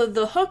 So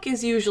the hook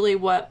is usually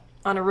what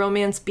on a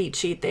romance beat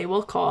sheet they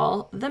will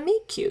call the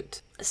meet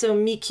cute. So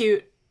meet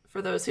cute,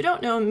 for those who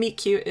don't know, meet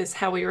cute is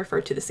how we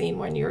refer to the scene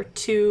when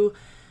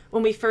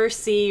when we first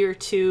see your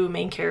 2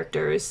 main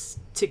characters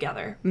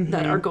together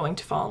that are going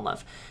to fall in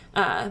love.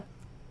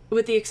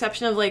 With the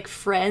exception of like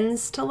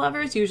friends to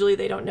lovers, usually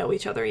they don't know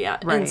each other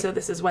yet. Right. And so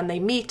this is when they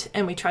meet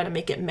and we try to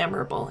make it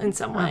memorable in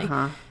some way.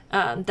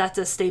 That's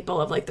a staple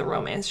of like the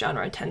romance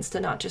genre. It tends to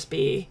not just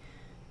be,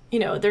 you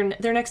know,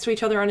 they're next to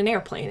each other on an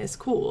airplane is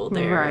cool.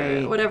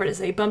 Whatever it is,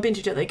 they bump into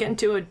each other, they get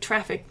into a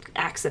traffic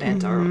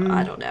accident or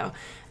I don't know.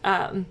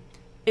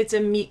 it's a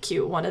meet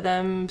cute. One of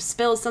them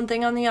spills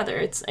something on the other.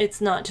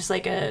 It's not just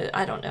like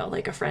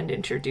like a friend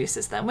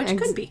introduces them, which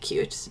could be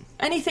cute.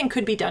 Anything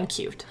could be done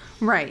cute.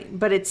 Right.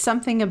 But it's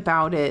something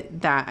about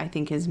it that I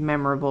think is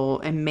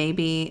memorable, and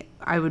maybe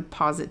I would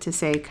pause it to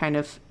say kind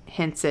of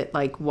hints at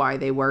like why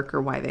they work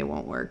or why they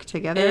won't work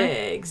together.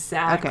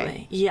 Exactly.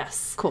 Okay.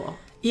 Yes. Cool.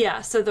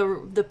 Yeah, so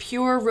the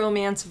pure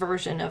romance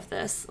version of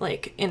this,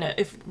 like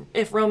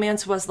if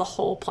romance was the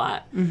whole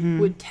plot,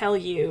 would tell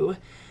you,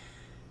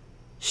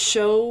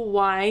 show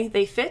why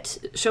they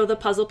fit, show the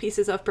puzzle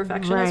pieces of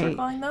perfection as we're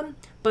calling them,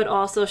 but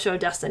also show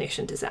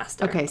destination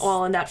disaster. Okay.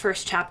 All in that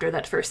first chapter,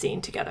 that first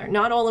scene together.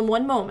 Not all in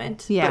one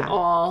moment, but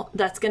all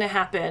that's going to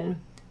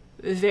happen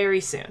very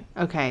soon.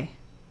 Okay.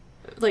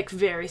 Like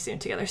very soon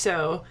together.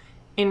 So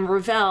in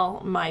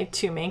Ravel, my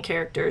two main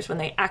characters, when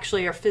they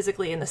actually are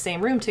physically in the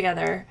same room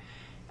together,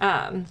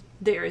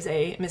 there is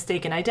a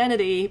mistaken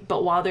identity,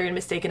 but while they're in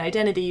mistaken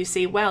identity, you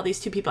see, wow,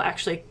 these two people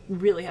actually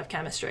really have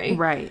chemistry.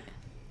 Right.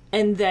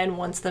 And then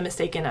once the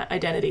mistaken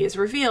identity is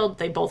revealed,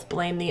 they both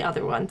blame the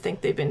other one, think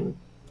they've been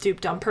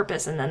duped on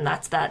purpose, and then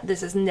that's that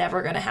this is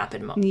never going to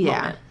happen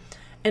moment.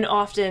 And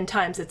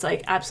oftentimes it's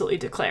like absolutely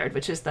declared,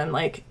 which is then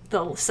like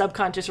the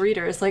subconscious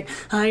reader is like,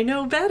 I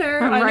know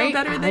better. Right? I know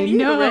better than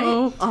you,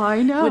 right?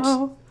 I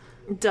know.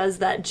 Which does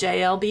that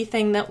JLB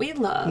thing that we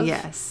love.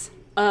 Yes.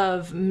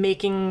 Of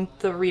making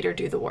the reader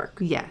do the work.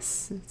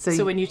 Yes.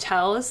 So when you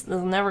tell us, this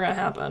is never going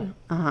to happen.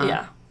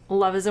 Yeah.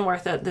 Love isn't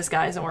worth it. This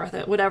guy isn't worth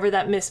it. Whatever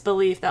that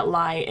misbelief, that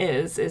lie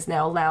is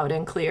now loud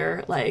and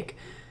clear. Like,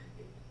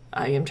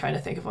 I am trying to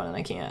think of one and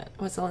I can't.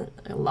 What's a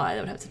lie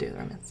that would have to do with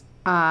romance?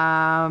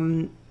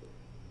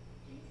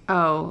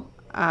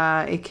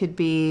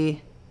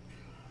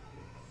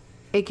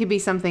 It could be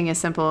something as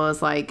simple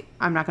as like,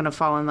 I'm not going to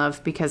fall in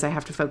love because I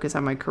have to focus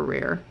on my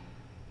career.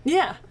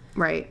 Yeah.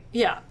 Right.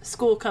 Yeah.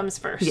 School comes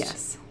first.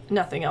 Yes.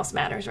 Nothing else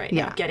matters right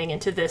now. Getting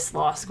into this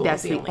law school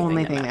is the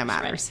only thing that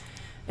matters.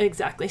 Right?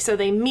 Exactly. So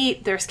they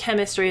meet, there's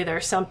chemistry,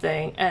 there's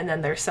something, and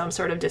then there's some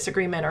sort of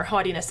disagreement or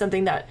haughtiness,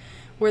 something that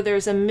where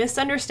there's a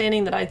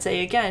misunderstanding that I'd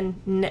say, again,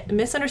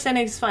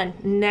 misunderstanding is fun.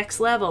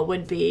 Next level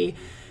would be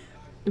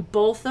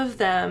both of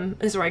them,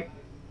 this is where I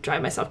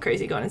drive myself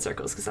crazy going in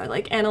circles because I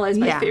like analyze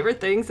my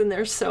favorite things and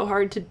they're so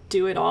hard to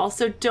do it all.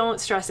 So don't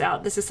stress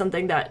out. This is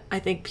something that I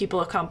think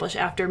people accomplish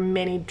after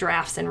many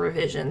drafts and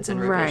revisions and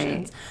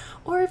revisions. Right.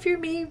 Or if you're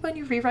me, when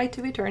you rewrite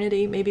to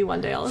eternity, maybe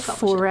one day I'll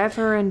accomplish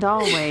forever and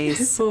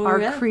always.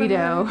 Forever, our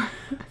credo.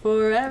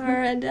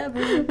 Forever and ever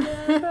and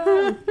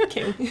ever.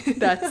 King.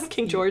 That's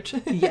King George.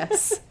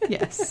 Yes.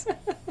 Yes.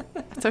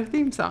 That's our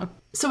theme song.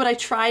 So what I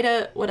try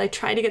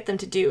to get them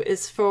to do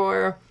is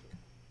for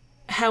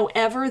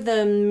however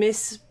the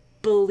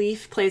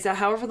misbelief plays out,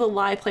 however the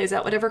lie plays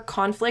out, whatever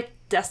conflict,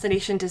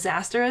 destination,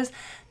 disaster is,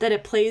 that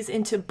it plays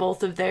into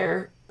both of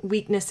their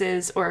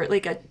weaknesses or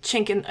like a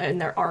chink in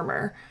their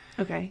armor.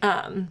 Okay.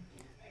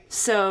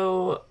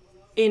 So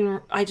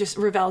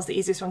Ravel's the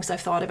easiest one because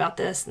I've thought about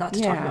this, not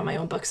to talk about my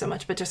own book so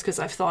much, but just because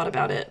I've thought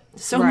about it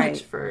so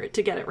much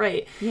to get it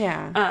right.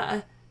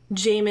 Yeah.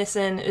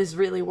 Jameson is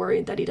really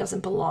worried that he doesn't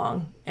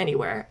belong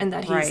anywhere and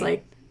that he's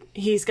like,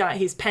 he's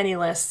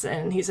penniless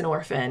and he's an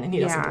orphan and he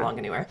doesn't belong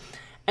anywhere.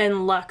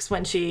 And Lux,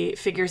 when she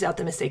figures out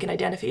the mistaken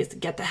identity, is to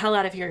get the hell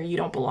out of here. You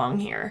don't belong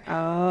here.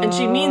 Oh. And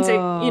she means it,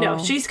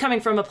 she's coming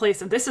from a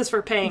place of this is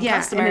for paying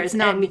customers. And it's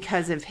not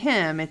because of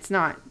him. It's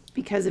not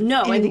because of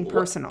anything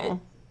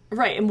personal.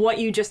 Right. And what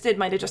you just did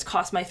might have just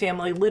cost my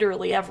family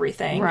literally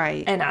everything.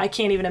 Right. And I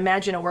can't even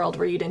imagine a world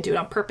where you didn't do it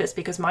on purpose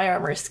because my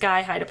armor is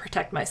sky high to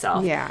protect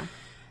myself. Yeah.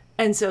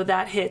 And so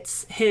that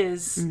hits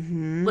his,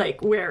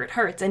 like, where it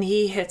hurts. And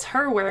he hits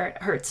her where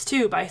it hurts,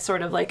 too, by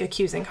sort of, like,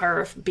 accusing her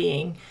of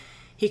being,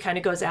 he kind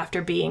of goes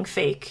after being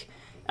fake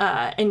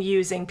and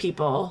using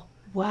people.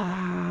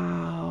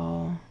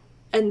 Wow.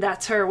 And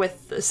that's her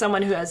with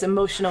someone who has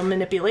emotional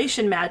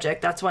manipulation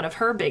magic. That's one of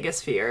her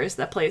biggest fears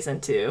that plays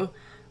into,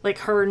 like,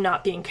 her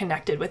not being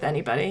connected with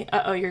anybody.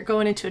 Uh-oh, you're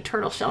going into a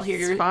turtle shell here.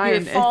 Your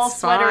fall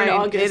sweater in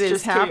August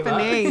just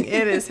happening.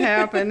 It is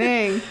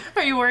happening.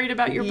 Are you worried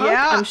about your book?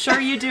 Yeah. I'm sure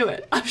you do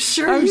it. I'm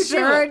sure I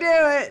do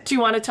it. Do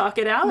you want to talk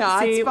it out? No,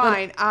 it's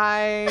fine.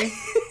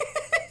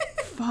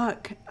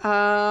 Fuck.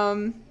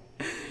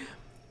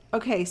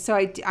 Okay, so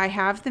I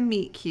have the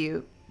meet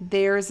cute.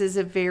 Theirs is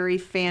a very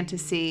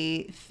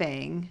fantasy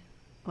thing.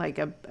 Like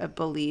a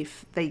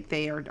belief.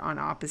 They are on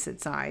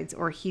opposite sides.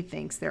 Or he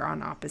thinks they're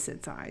on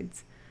opposite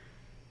sides.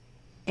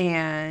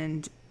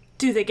 And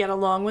do they get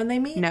along when they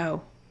meet?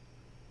 No.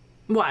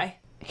 Why?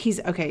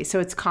 So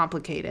it's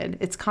complicated.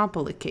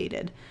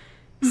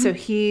 So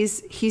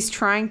he's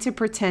trying to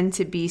pretend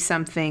to be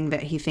something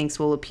that he thinks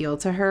will appeal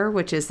to her,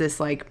 which is this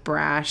like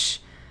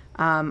brash,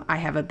 I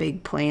have a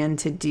big plan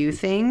to do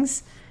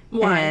things.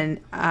 Why?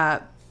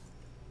 And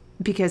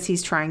because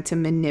he's trying to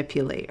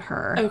manipulate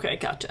her. Okay,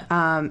 gotcha.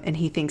 And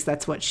he thinks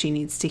that's what she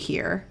needs to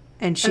hear.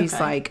 And she's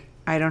like,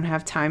 I don't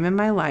have time in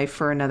my life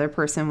for another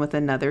person with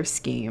another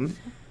scheme.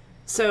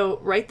 So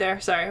right there,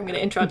 sorry, I'm going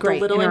to interrupt. The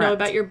little I know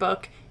about your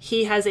book,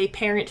 he has a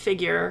parent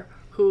figure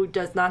who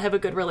does not have a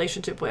good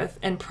relationship with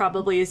and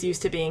probably is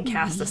used to being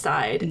cast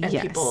aside and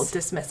people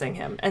dismissing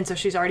him. And so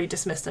she's already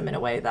dismissed him in a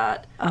way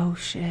that... Oh,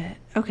 shit.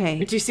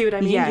 Okay. Do you see what I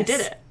mean? Yes. You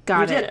did it.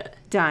 Got you it. did it.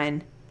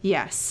 Done.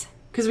 Yes.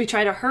 Because we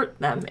try to hurt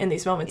them in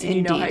these moments, and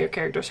you know how your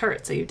character's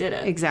hurt, so you did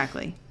it.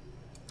 Exactly.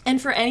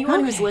 And for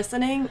anyone who's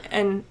listening,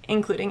 and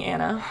including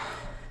Anna,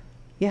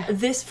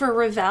 this, for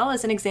Ravel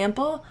as an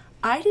example,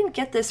 I didn't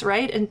get this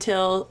right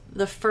until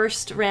the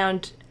first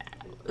round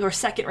or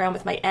second round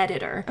with my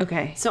editor.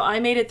 Okay. So I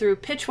made it through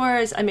pitch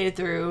wars, I made it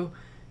through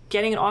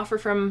getting an offer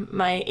from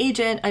my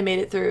agent, I made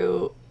it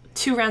through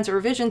 2 rounds of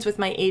revisions with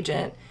my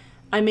agent.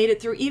 I made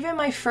it through even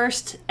my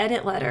first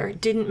edit letter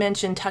didn't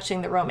mention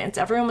touching the romance.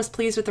 Everyone was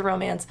pleased with the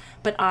romance,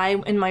 but I,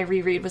 in my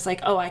reread, was like,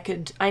 oh,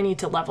 I need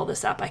to level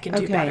this up. I can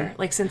do better.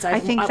 Like, since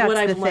I think that's what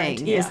I've the learned,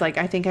 thing is, like,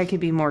 I think I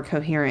could be more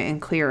coherent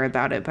and clear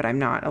about it, but I'm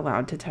not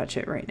allowed to touch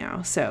it right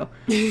now. So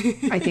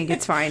I think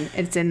it's fine.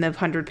 It's in the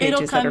 100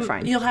 pages that are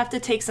fine. You'll have to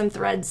take some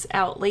threads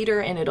out later,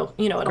 and it'll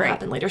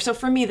happen later. So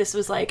for me, this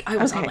was like, I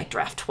was on like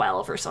draft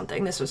 12 or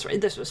something. This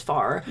was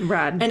far.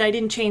 Rad. And I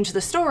didn't change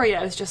the story.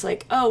 I was just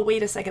like, oh,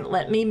 wait a second.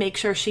 Let me make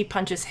sure she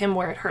punches him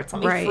where it hurts.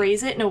 Let me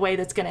phrase it in a way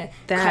that's going to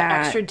cut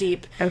extra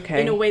deep.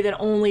 In a way that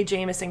only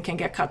Jameson can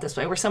get cut this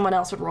way, where someone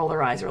else would roll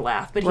their eyes or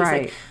laugh. But he's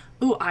like,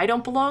 ooh, I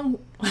don't belong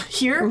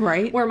here,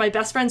 where my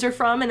best friends are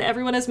from, and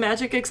everyone has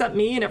magic except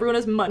me, and everyone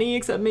has money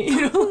except me.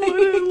 You know, like,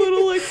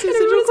 little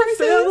existential crisis,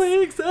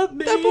 family except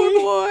me. That poor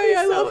boy,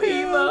 I love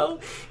him. Emo.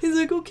 He's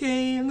like,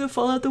 okay, I'm gonna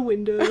fall out the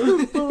window.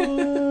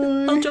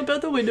 I'll jump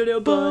out the window now.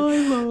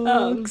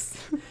 Bye.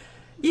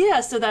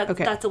 Yeah, so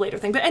that's a later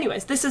thing. But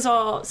anyways, this is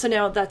all... So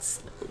now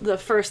that's the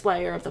first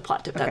layer of the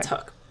plot tip. That's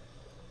hook.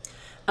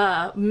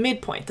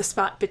 Midpoint, the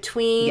spot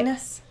between...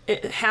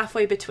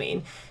 halfway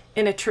between.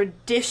 In a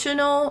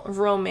traditional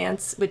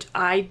romance, which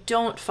I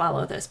don't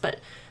follow this, but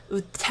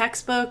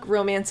textbook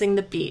Romancing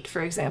the Beat,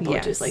 for example,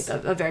 which is like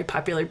a very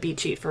popular beat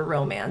sheet for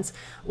romance,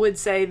 would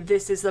say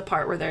this is the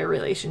part where their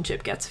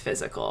relationship gets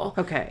physical.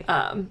 Okay.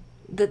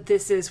 That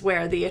this is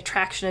where the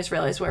attraction is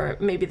realized, where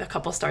maybe the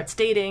couple starts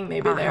dating,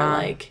 maybe they're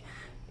like...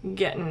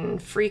 getting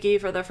freaky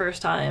for the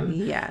first time.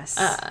 Yes.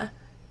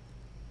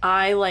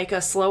 I like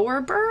a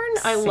slower burn.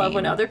 Same. I love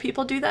when other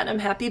people do that. I'm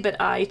happy, but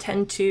I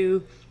tend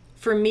to...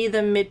 For me,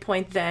 the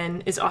midpoint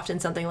then is often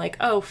something like,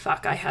 oh,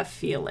 fuck, I have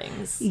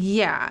feelings.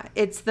 Yeah.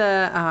 It's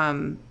the...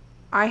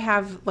 I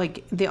have,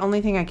 like... The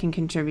only thing I can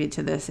contribute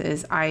to this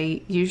is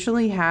I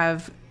usually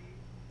have,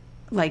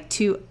 like,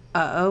 2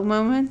 uh-oh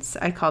moments.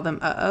 I call them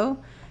uh-oh.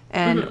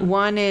 And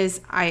one is...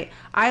 I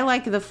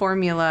like the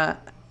formula...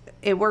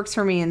 It works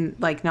for me in,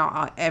 like,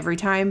 not every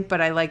time, but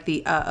I like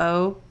the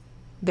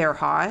they're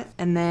hot.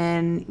 And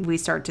then we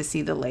start to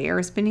see the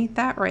layers beneath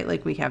that, right?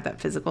 Like, we have that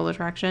physical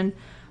attraction.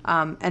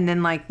 And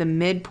then, like, the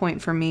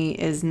midpoint for me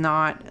is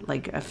not,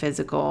 like, a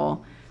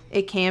physical...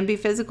 It can be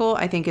physical.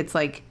 I think it's,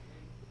 like,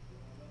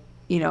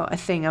 you know, a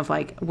thing of,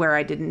 like, where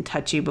I didn't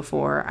touch you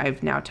before,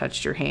 I've now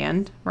touched your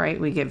hand, right?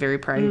 We get very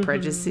Pride and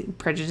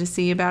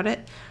Prejudice-y about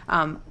it.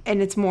 And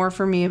it's more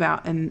for me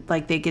about, and,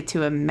 like, they get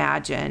to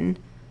imagine...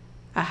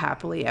 a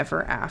happily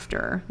ever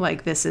after.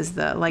 Like, this is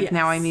the... Like,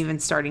 now I'm even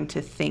starting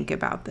to think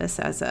about this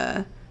as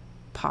a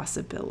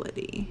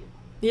possibility.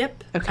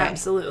 Yep. Okay.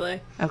 Absolutely.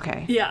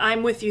 Okay. Yeah,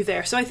 I'm with you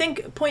there. So I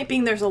think, point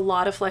being, there's a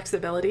lot of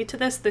flexibility to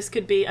this. This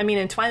could be... I mean,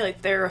 in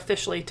Twilight, they're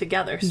officially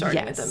together,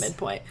 starting at the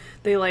midpoint.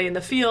 They lay in the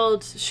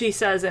field. She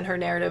says in her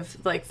narrative,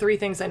 like, 3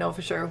 things I know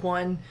for sure.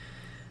 1...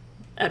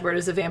 Edward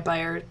is a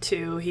vampire.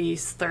 2, he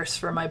thirsts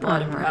for my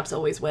blood and perhaps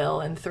always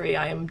will. And 3,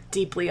 I am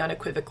deeply,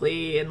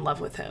 unequivocally in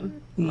love with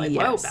him. I'm like,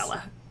 whoa,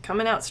 Bella,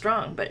 coming out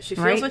strong. But she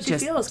feels what she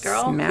feels,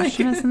 girl.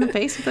 Smashing us in the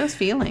face with those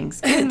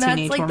feelings. And that's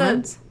teenage like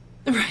hormones.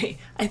 Right.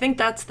 I think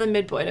that's the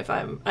midpoint.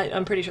 I'm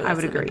pretty sure that's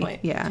the midpoint. I would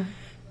agree. Yeah.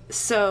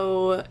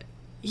 So,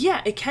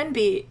 yeah, it can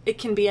be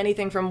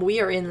anything from we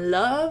are in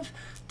love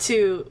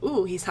to,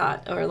 ooh, he's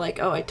hot, or like,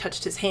 oh, I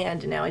touched his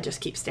hand and now I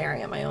just keep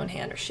staring at my own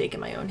hand or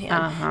shaking my own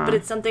hand. But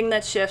it's something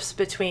that shifts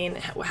between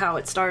how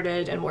it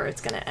started and where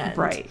it's going to end.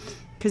 Right.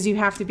 Because you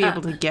have to be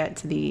able to get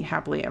to the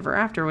happily ever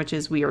after, which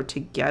is we are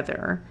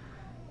together.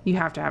 You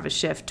have to have a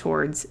shift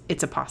towards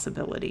it's a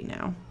possibility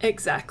now.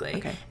 Exactly.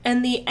 Okay.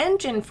 And the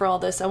engine for all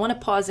this, I want to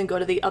pause and go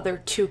to the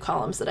other 2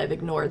 columns that I've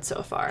ignored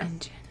so far.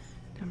 Engine.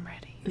 I'm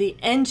ready. The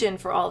engine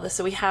for all this.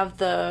 So we have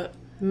the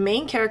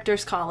main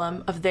characters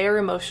column of their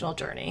emotional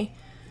journey.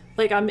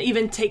 Like, I'm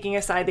even taking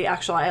aside the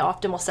actual... I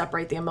often will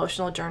separate the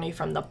emotional journey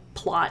from the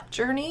plot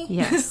journey.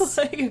 Yes.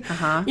 Like,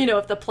 you know,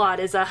 if the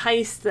plot is a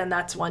heist, then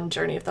that's one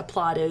journey. If the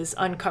plot is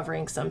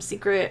uncovering some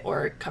secret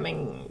or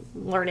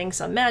learning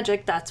some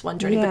magic, that's one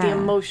journey. But the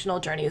emotional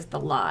journey is the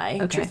lie,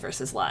 truth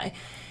versus lie.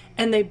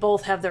 And they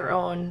both have their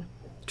own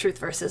truth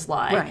versus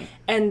lie. Right.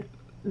 And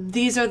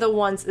these are the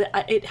ones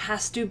that it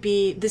has to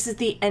be... This is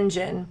the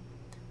engine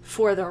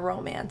for the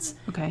romance.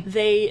 Okay.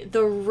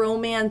 The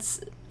romance...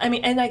 I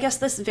mean, and I guess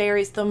this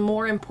varies. The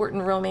more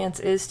important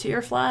romance is to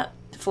your flot.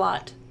 To your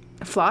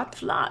flot.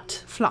 To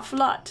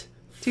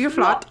your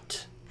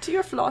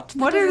flot.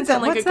 What's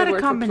that a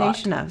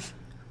combination of?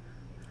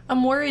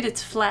 I'm worried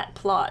it's flat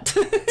plot.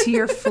 To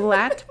your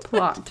flat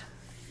plot.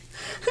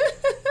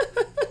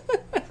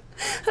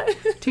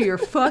 To your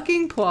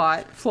fucking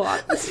plot.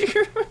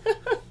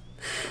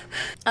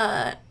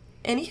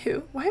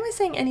 Anywho, why am I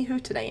saying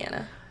anywho to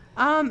Diana?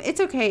 It's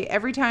okay.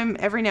 Every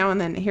now and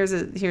then, here's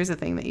a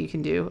thing that you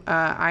can do.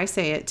 I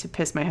say it to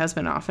piss my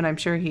husband off, and I'm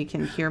sure he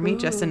can hear me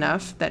just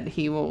enough that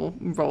he will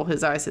roll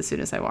his eyes as soon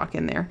as I walk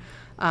in there.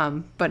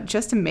 But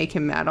just to make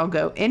him mad, I'll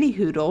go, any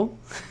hoodle.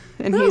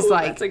 And he's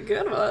like, that's a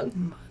good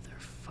one.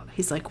 Motherfucker.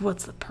 He's like,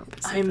 what's the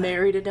purpose of I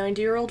married a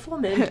 90-year-old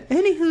woman.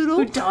 Any hoodle.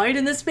 Who died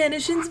in the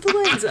Spanish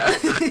influenza.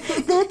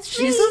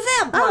 She's a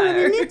vampire. I'm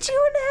gonna knit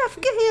you an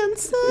Afghan,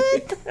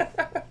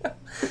 son.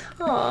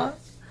 Aw.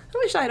 I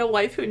wish I had a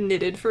wife who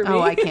knitted for me.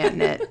 Oh, I can't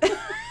knit.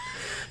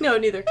 No,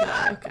 neither can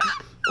I. Okay.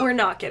 We're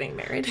not getting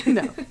married.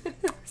 No.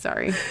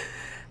 Sorry.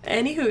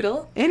 Any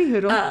hoodle.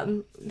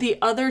 The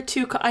other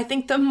two, I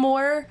think the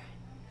more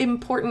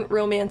important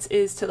romance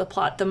is to the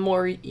plot, the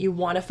more you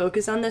want to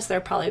focus on this. There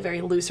are probably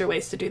very looser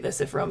ways to do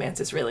this if romance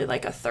is really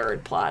like a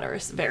third plot or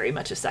very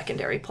much a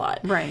secondary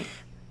plot. Right.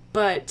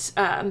 But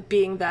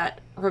being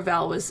that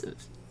Ravel was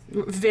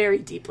very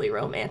deeply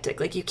romantic,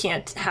 like you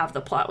can't have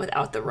the plot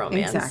without the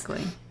romance.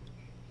 Exactly.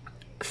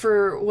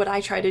 For what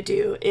I try to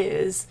do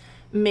is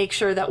make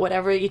sure that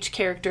whatever each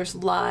character's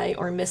lie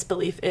or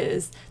misbelief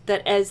is,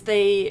 that as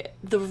the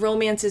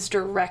romance is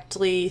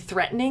directly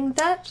threatening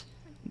that,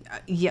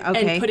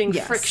 and putting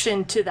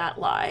friction to that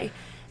lie.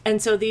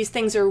 And so these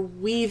things are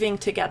weaving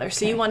together.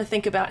 So you want to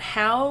think about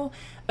how,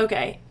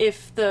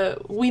 if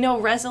we know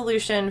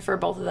resolution for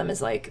both of them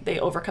is like they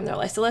overcome their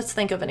life. So let's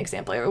think of an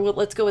example here.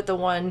 Let's go with the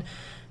one,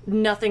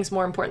 nothing's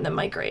more important than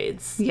my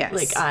grades. Yes.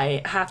 Like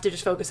I have to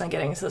just focus on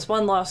getting into this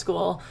one law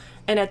school.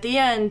 And at the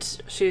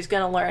end, she's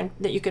going to learn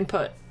that you can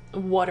put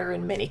water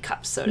in many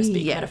cups, so to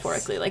speak,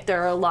 metaphorically. Like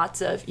there are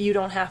lots of, you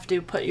don't have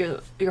to put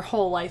your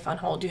whole life on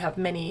hold. You have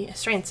many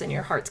strengths and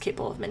your heart's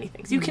capable of many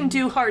things. You can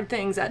do hard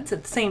things at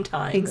the same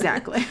time.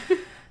 Exactly.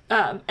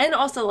 And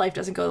also life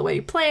doesn't go the way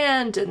you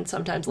planned, and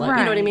sometimes you know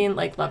what I mean?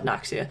 Like love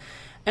knocks you.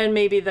 And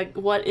maybe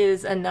what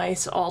is a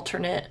nice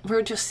alternate,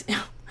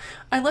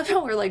 I love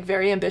how we're like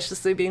very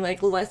ambitiously being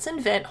like, let's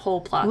invent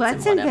whole plots.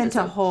 Let's invent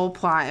a whole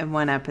plot in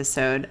one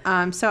episode.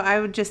 So I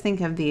would just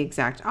think of the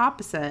exact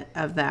opposite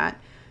of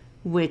that,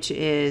 which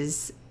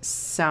is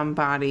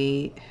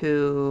somebody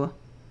who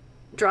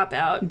drop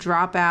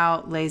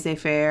out,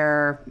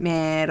 laissez-faire,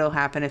 it'll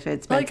happen if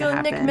it's meant to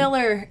happen. Like a Nick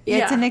Miller.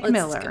 It's a Nick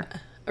Miller.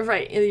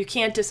 Right. You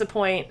can't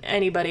disappoint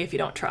anybody if you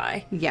don't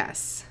try.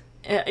 Yes.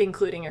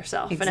 Including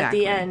yourself. Exactly. And at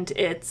the end,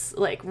 it's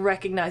like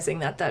recognizing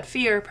that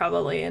fear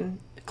probably, and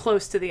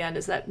close to the end,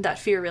 is that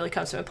fear really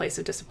comes from a place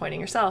of disappointing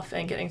yourself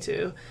and getting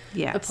to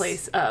a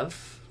place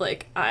of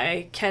like,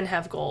 I can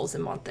have goals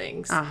and want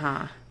things.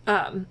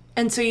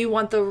 And so you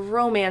want the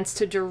romance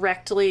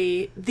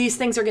to these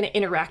things are going to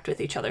interact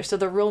with each other. So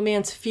the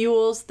romance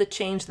fuels the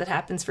change that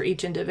happens for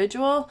each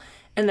individual,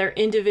 and their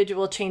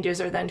individual changes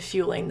are then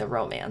fueling the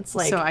romance.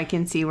 Like, so I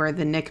can see where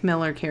the Nick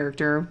Miller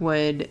character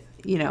would,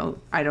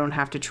 I don't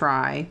have to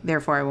try,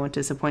 therefore I won't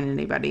disappoint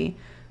anybody.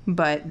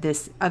 But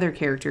this other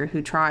character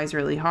who tries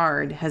really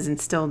hard has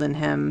instilled in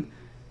him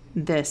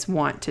this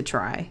want to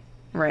try,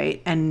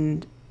 right?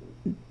 And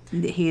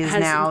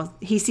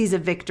he sees a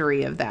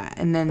victory of that,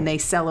 and then they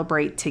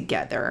celebrate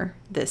together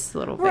this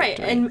little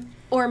victory. Right,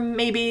 or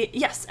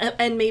maybe,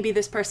 and maybe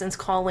this person's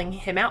calling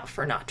him out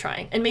for not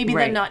trying. And maybe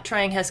them not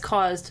trying has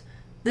caused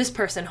this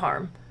person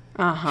harm.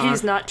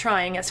 His not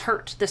trying has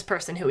hurt this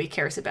person who he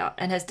cares about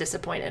and has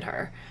disappointed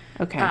her.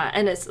 Okay.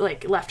 And has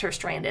like left her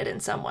stranded in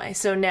some way.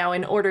 So now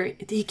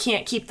he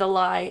can't keep the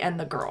lie and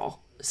the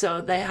girl.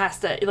 So they has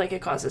to, like,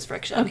 it causes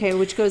friction. Okay,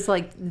 which goes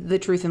like the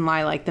truth and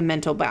lie, like the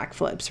mental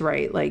backflips,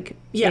 right? Like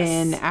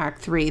in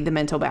Act 3, the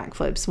mental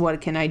backflips.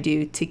 What can I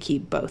do to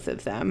keep both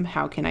of them?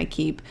 How can I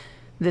keep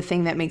the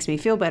thing that makes me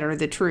feel better,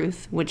 the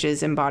truth, which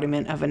is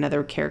embodiment of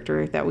another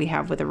character that we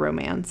have with a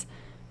romance,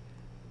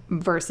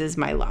 versus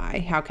my lie?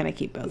 How can I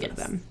keep both of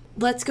them?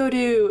 Let's go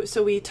to,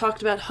 so we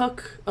talked about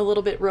hook, a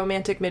little bit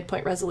romantic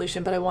midpoint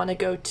resolution, but I want to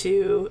go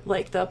to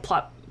like the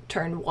plot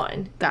turn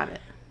 1. Got it.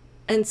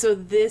 And so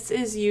this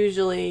is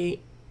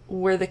usually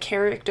where the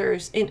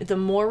characters, the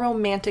more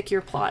romantic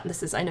your plot, and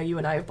this is, I know you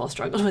and I have both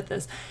struggled with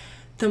this,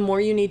 the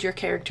more you need your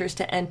characters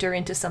to enter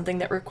into something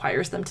that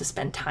requires them to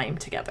spend time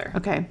together.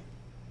 Okay.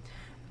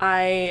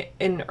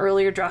 In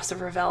earlier drafts of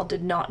Ravel,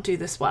 did not do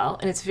this well,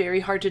 and it's very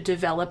hard to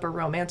develop a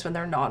romance when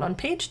they're not on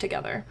page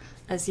together,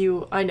 as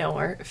you, I know,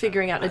 are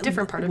figuring out a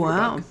different part of your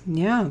book.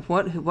 Yeah,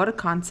 what a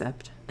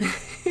concept.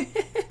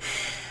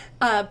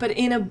 But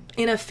in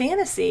a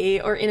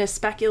fantasy or in a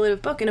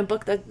speculative book, in a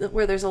book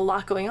where there's a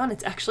lot going on,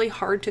 it's actually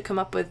hard to come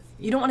up with.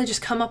 You don't want to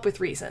just come up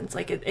with reasons.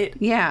 Like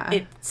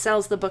it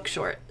sells the book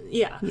short.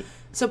 Yeah.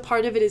 So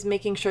part of it is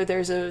making sure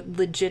there's a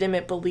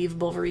legitimate,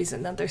 believable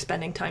reason that they're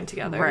spending time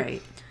together.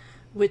 Right.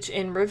 Which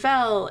in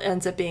Ravel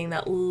ends up being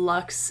that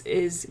Lux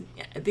is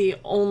the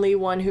only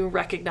one who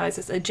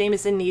recognizes that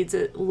Jameson needs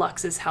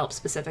Lux's help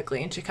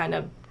specifically, and he kind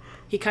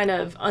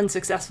of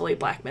unsuccessfully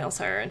blackmails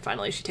her, and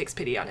finally she takes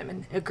pity on him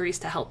and agrees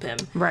to help him.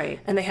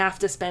 Right. And they have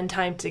to spend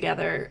time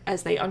together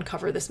as they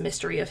uncover this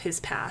mystery of his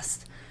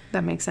past.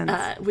 That makes sense.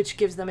 Which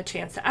gives them a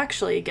chance to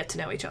actually get to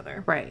know each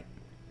other. Right.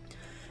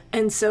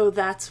 And so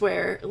that's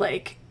where,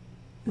 like,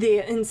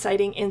 the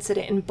inciting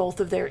incident in both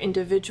of their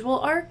individual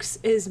arcs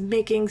is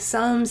making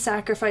some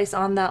sacrifice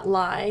on that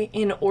lie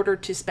in order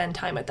to spend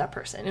time with that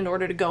person, in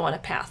order to go on a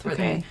path where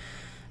they...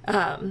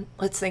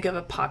 let's think of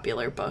a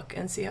popular book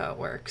and see how it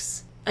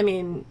works. I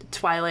mean,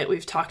 Twilight,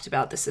 we've talked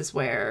about. This is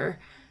where...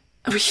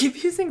 We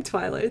keep using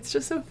Twilight. It's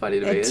just so funny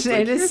to me.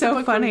 It is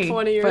so funny.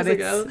 20 years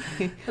ago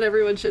that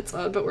everyone shits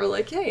on, but we're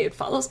like, hey, it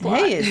follows plot.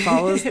 Hey, it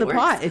follows the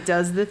plot. It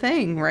does the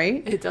thing,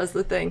 right? It does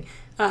the thing.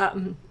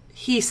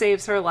 He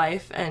saves her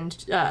life,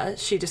 and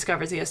she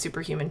discovers he has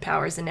superhuman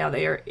powers, and now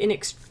they are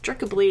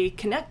inextricably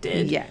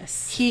connected.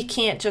 Yes. He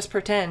can't just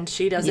pretend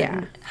she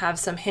doesn't have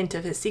some hint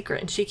of his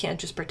secret, and she can't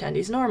just pretend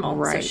he's normal.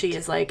 Right. So she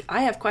is like,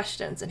 I have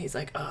questions, and he's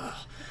like,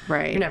 oh,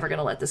 you're never going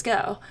to let this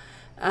go.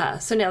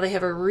 So now they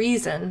have a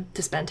reason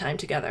to spend time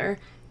together,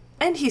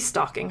 and he's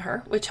stalking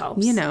her, which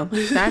helps. You know,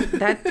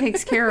 that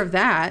takes care of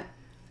that.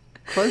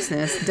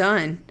 Closeness,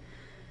 done.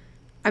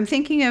 I'm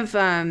thinking of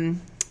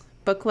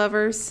Book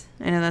Lovers.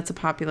 I know that's a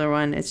popular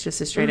one. It's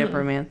just a straight-up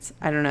romance.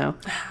 I don't know.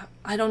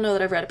 I don't know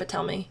that I've read it, but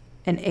tell me.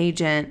 An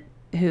agent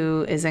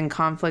who is in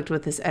conflict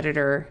with this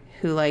editor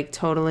who, like,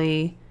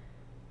 totally...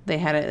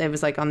 It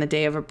was, like, on the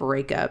day of a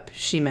breakup,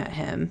 she met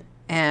him,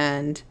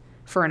 and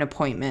for an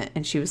appointment,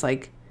 and she was,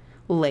 like...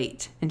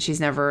 late, and she's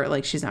not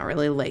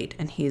really late,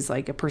 and he's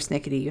like a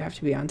persnickety, you have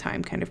to be on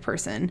time kind of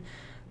person,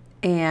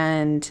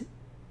 and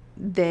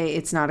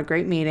it's not a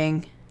great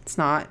meeting.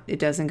 It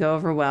doesn't go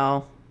over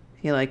well.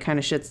 He like kind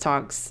of shit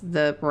talks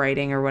the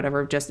writing or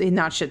whatever, just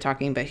not shit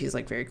talking, but he's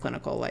like very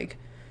clinical, like,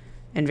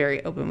 and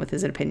very open with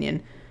his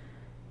opinion.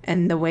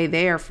 And the way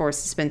they are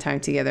forced to spend time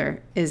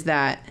together is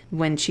that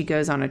when she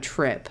goes on a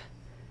trip,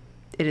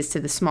 it is to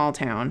the small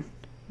town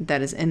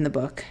that is in the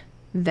book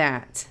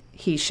that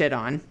he shit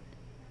on.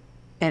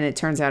 And it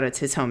turns out it's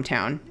his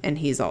hometown, and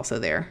he's also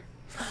there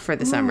for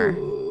the summer.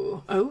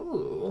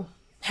 Oh.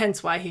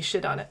 Hence why he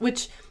shit on it.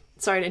 Which,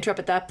 sorry to interrupt,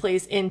 but that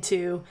plays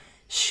into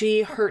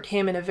she hurt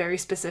him in a very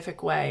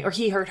specific way. Or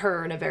he hurt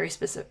her in a very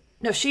specific...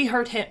 No, she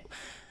hurt him.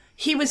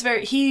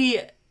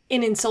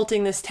 In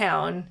insulting this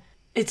town,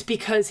 it's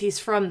because he's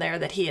from there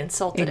that he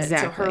insulted it.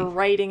 So her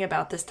writing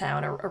about this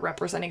town or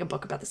representing a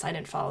book about this, I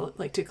didn't follow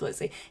like too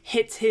closely,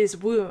 hits his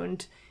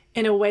wound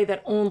in a way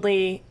that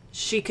only...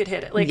 she could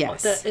hit it, like,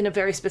 in a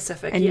very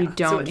specific... And you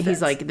don't... So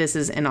he's like, this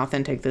is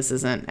inauthentic. This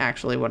isn't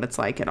actually what it's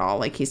like at all.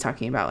 Like, he's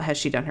talking about, has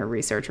she done her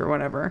research or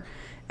whatever?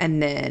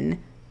 And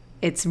then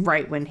it's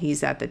right when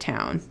he's at the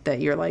town that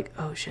you're like,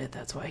 oh, shit,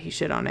 that's why he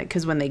shit on it.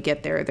 Because when they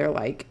get there, they're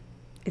like,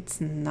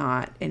 it's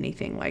not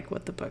anything like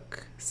what the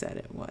book said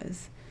it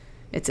was.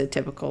 It's a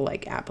typical,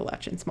 like,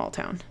 Appalachian small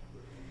town.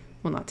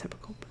 Well, not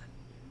typical, but...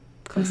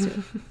 close to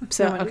it.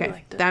 So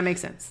okay, that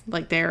makes sense.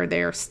 Like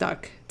they're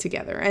stuck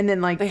together, and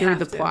then like through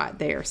the plot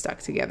they are stuck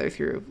together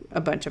through a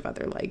bunch of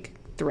other like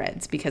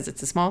threads, because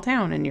it's a small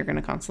town and you're going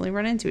to constantly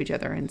run into each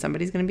other, and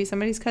somebody's going to be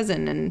somebody's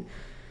cousin, and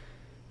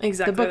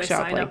exactly the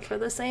bookshop sign up for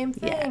the same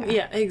thing.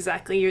 Yeah,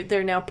 exactly.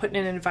 They're now put in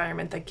an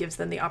environment that gives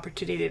them the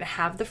opportunity to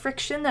have the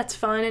friction that's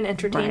fun and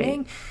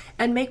entertaining,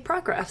 and make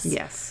progress.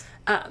 Yes.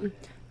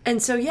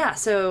 And so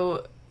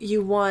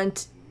you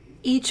want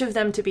each of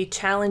them to be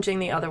challenging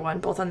the other one,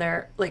 both on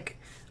their like.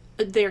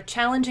 They're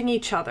challenging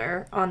each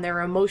other on their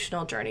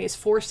emotional journeys,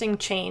 forcing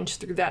change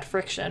through that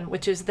friction,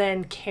 which is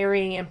then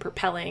carrying and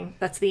propelling.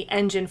 That's the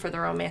engine for the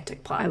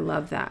romantic plot. I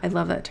love that. I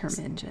love that term,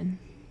 engine.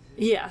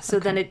 Yeah, so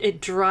then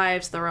it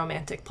drives the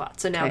romantic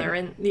plot. So now they're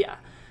in,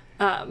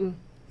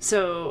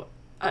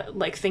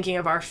 like thinking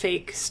of our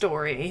fake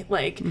story,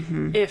 like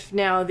if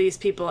now these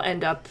people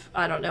end up,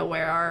 I don't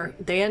know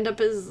they end up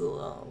as, I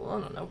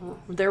don't know,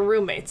 they're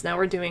roommates. Now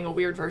we're doing a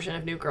weird version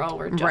of New Girl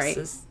where Jess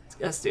is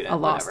a student. A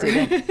law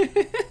student.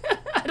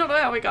 I don't know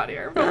how we got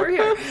here, but we're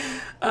here.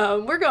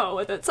 We're going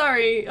with it.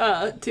 Sorry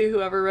to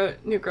whoever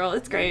wrote New Girl.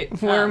 It's great.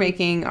 We're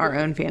making our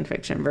own fan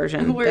fiction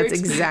version. That's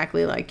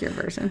exactly like your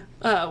version.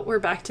 We're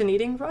back to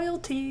needing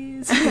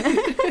royalties.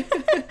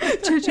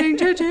 Cha-ching,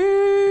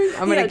 cha-ching.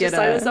 I'm going to get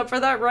sign us up for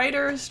that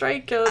writer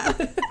strike.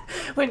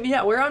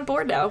 We're on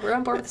board now. We're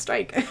on board with the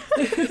strike.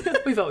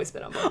 We've always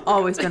been on board.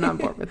 Always been on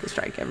board with the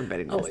strike.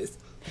 Everybody knows. Always.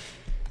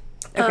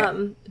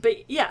 Okay.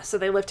 But yeah, so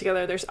they live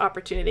together. There's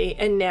opportunity.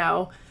 And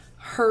now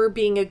her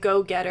being a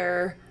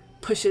go-getter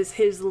pushes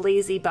his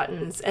lazy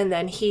buttons, and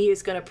then he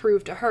is going to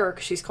prove to her,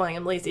 because she's calling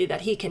him lazy,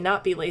 that he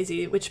cannot be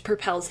lazy, which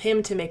propels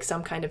him to make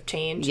some kind of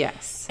change.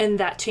 Yes. And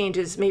that change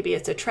is, maybe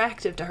it's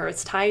attractive to her,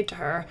 it's tied to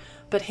her,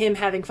 but him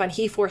having fun,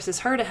 he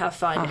forces her to have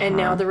fun, and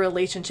now the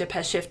relationship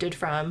has shifted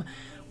from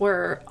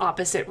we're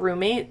opposite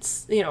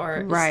roommates,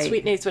 or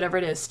sweetmates, whatever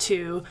it is,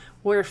 to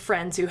we're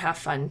friends who have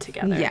fun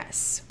together.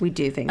 Yes, we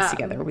do things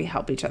together. We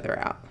help each other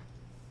out.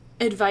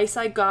 Advice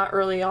I got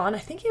early on, I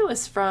think it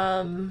was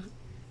from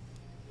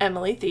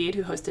Emily Theed,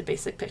 who hosted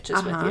Basic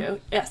Pitches with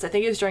you. Yes, I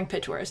think it was during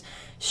Pitch Wars.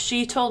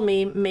 She told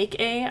me, make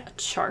a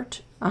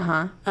chart.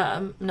 Not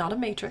a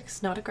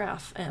matrix, not a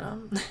graph,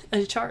 and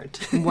a chart.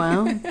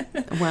 Well.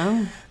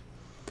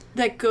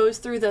 that goes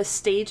through the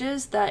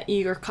stages that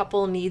your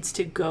couple needs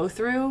to go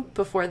through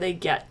before they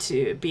get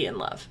to be in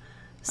love.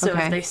 So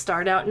if they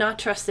start out not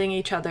trusting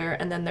each other,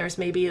 and then there's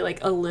maybe like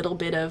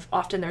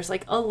often there's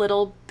like a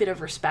little bit of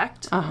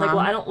respect. Like, well,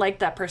 I don't like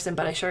that person,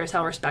 but I sure as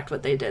hell respect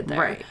what they did there.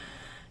 Right.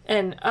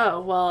 And,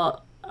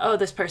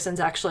 this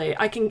person's actually,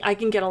 I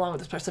can get along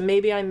with this person.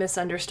 Maybe I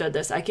misunderstood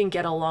this. I can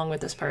get along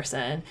with this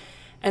person.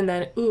 And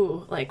then,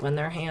 like when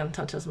their hand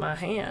touches my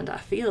hand, I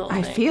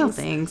feel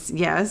things.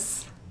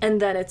 Yes. And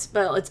then it's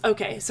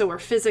okay, so we're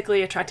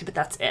physically attracted, but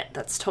that's it.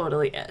 That's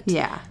totally it.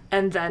 Yeah.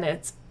 And then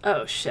it's,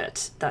 oh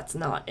shit, that's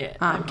not it.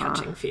 I'm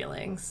catching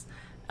feelings.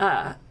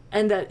 And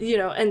that,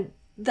 and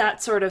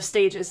that sort of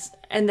stages,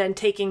 and then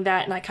taking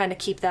that, and I kind of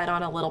keep that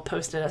on a little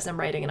post-it as I'm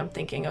writing, and I'm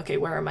thinking, okay,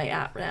 where am I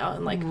at now?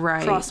 And like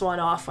cross one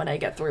off when I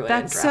get through it.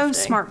 That's so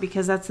smart,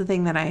 because that's the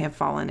thing that I have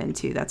fallen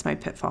into. That's my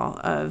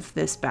pitfall of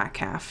this back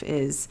half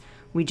is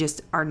we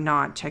just are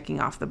not checking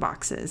off the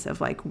boxes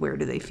of like, where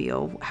do they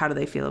feel? How do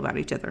they feel about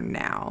each other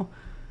now?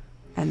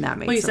 And that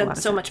makes a lot of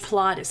sense. So much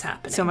plot is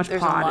happening. So much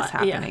plot is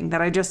happening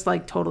that I just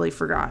like totally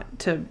forgot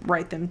to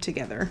write them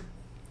together.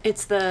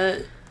 It's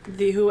the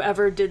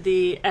whoever did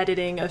the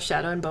editing of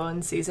Shadow and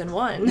Bone season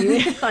 1 on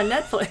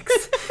Netflix,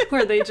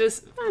 where they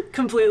just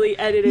completely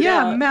edited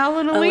out. Yeah, Mal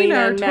and Alina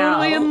are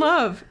totally in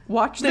love.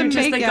 Watch them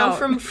make they out. go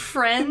from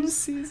friends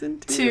season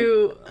 2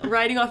 to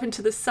riding off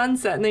into the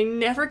sunset, and they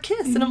never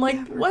kiss. And I'm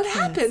like, what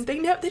happened? They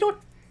don't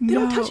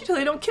touch each other.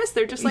 They don't kiss.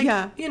 They're just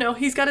like,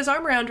 he's got his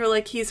arm around her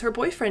like he's her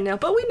boyfriend now.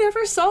 But we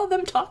never saw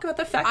them talk about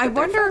the fact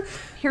that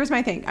here's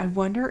my thing. I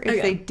wonder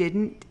if they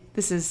didn't,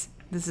 this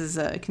is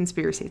a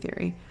conspiracy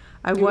theory.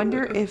 I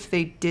wonder if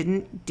they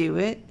didn't do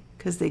it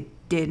because they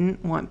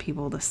didn't want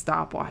people to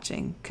stop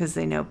watching because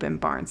they know Ben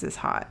Barnes is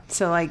hot.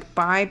 So like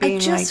by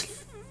being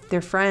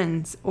they're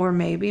friends or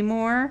maybe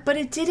more. But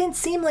it didn't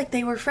seem like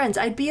they were friends.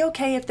 I'd be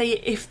okay if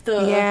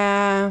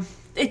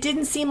it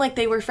didn't seem like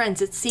they were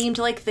friends. It seemed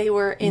like they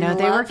were in love,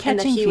 they were catching and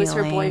that he feelings.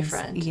 was her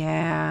boyfriend.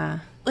 Yeah.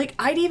 Like,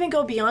 I'd even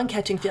go beyond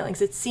catching feelings.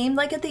 It seemed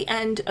like at the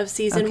end of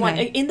season 1.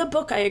 In the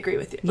book, I agree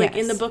with you. Like,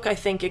 in the book, I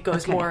think it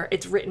goes more,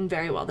 it's written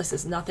very well. This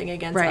is nothing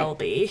against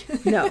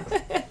LB. No,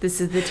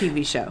 this is the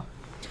TV show.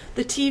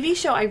 The TV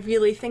show, I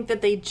really think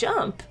that they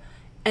jump,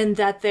 and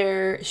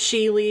that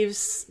she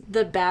leaves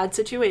the bad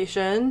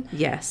situation.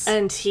 Yes.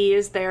 And he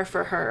is there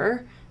for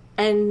her.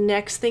 And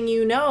next thing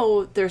you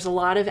know, there's a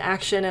lot of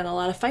action and a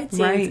lot of fight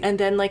scenes. Right. And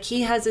then, like,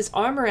 he has his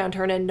arm around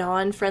her in a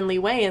non-friendly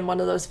way in one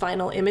of those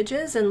final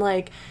images. And,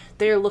 like,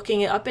 they're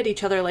looking up at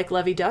each other like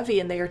lovey-dovey,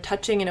 and they are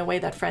touching in a way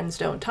that friends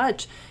don't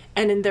touch.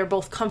 And then they're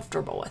both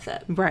comfortable with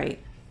it. Right.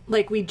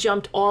 Like, we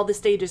jumped all the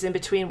stages in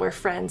between where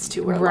friends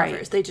to were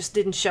lovers. They just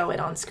didn't show it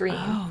on screen.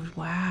 Oh,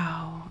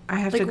 wow. I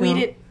have to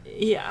go.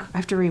 Yeah. I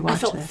have to rewatch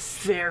this. I felt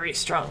very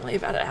strongly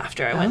about it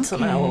after I went to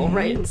my little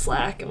write in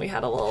Slack, and we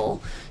had a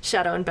little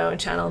Shadow and Bone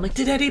channel. I'm like,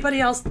 did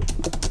anybody else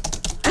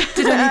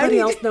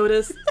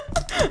notice?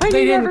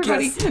 They didn't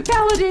kiss.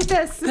 Validate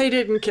this. They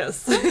didn't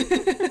kiss.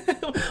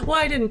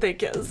 Why didn't they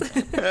kiss?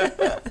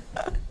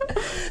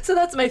 So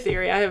that's my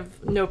theory. I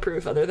have no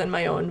proof other than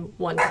my own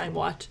one-time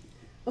watch.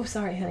 Oh,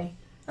 sorry, honey.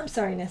 I'm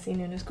sorry, Nessie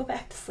Nunes. Go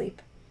back to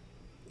sleep.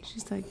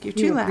 She's like, you're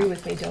too loud. You agree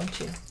with me, don't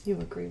you? You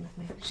agree with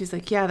me. She's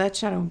like, yeah, that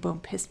Shadow and Bone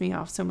pissed me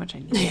off so much I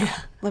need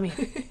out. Let me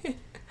out.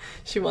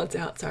 She wants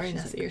out. Sorry,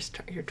 Nessie,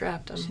 you're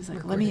trapped. She's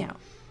like, let me out.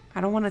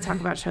 I don't want to talk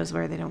about shows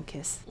where they don't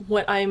kiss.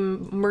 What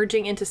I'm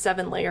merging into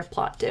 7-layer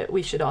plot,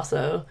 we should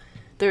also...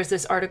 There's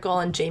this article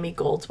on Jamie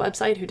Gold's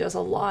website who does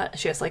a lot.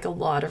 She has like a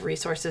lot of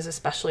resources,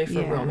 especially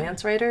for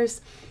romance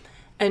writers.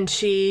 And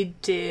she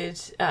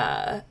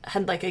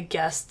had like a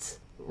guest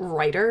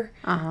writer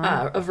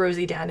of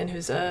Rosie Dannon,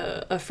 who's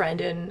a friend,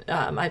 and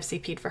I've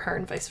CP'd for her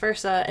and vice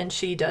versa. And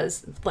she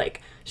does,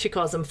 like, she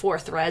calls them 4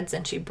 threads,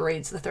 and she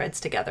braids the threads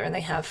together, and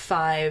they have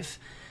 5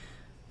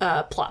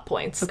 plot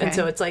points. And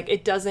so it's like,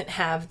 it doesn't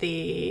have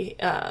the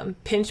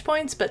pinch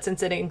points, but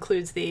since it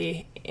includes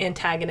the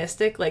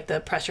antagonistic, like the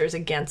pressures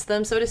against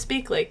them, so to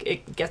speak, like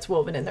it gets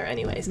woven in there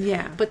anyways.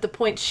 But the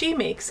point she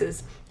makes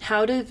is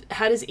how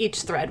does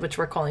each thread, which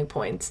we're calling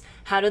points,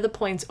 how do the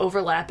points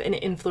overlap and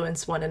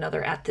influence one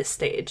another at this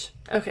stage?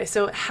 Okay,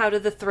 so how do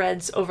the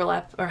threads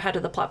overlap, or how do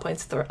the plot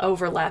points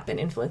overlap and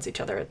influence each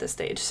other at this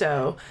stage?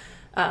 So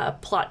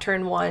plot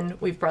turn 1,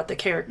 we've brought the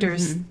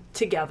characters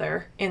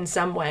together in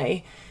some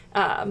way.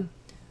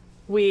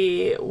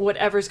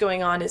 Whatever's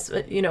going on is,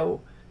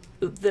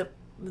 the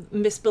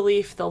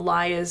misbelief, the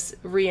lie is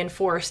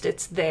reinforced,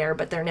 it's there,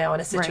 but they're now in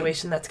a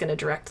situation that's going to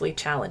directly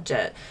challenge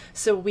it.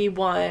 So we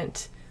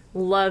want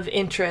love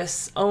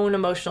interest's own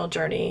emotional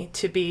journey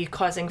to be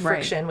causing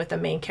friction with the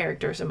main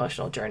character's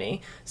emotional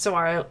journey. So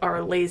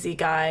our lazy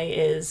guy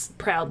is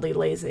proudly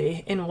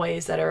lazy in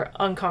ways that are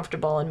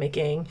uncomfortable and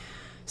making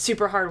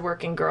super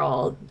hardworking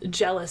girl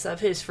jealous of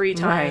his free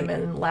time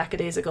and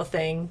lackadaisical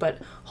thing, but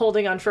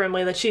holding on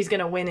firmly that she's going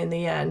to win in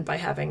the end by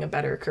having a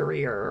better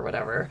career or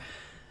whatever.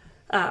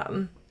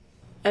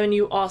 And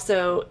you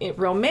also,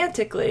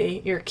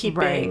 romantically, you're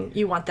keeping,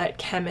 you want that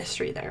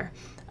chemistry there.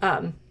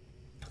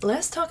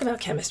 Let's talk about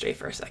chemistry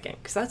for a second,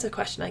 because that's a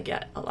question I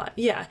get a lot.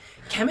 Yeah,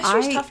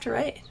 chemistry's tough to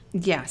write.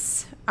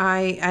 Yes.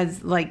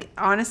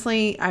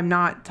 Honestly, I'm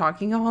not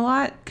talking a whole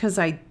lot because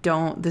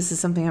this is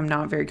something I'm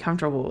not very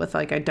comfortable with.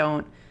 I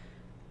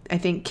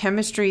think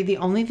chemistry, the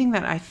only thing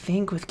that I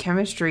think with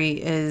chemistry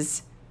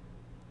is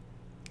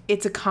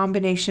it's a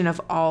combination of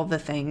all the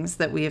things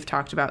that we have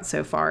talked about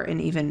so far and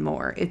even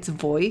more. It's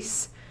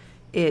voice,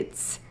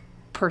 it's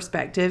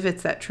perspective,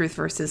 it's that truth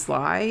versus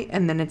lie,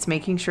 and then it's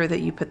making sure that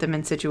you put them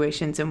in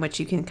situations in which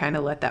you can kind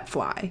of let that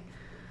fly.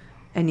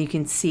 And you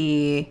can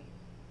see,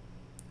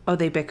 oh,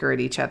 they bicker at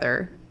each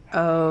other.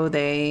 Oh,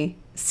 they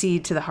see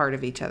to the heart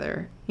of each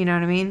other. You know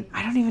what I mean?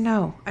 I don't even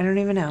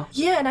know.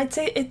 Yeah, and I'd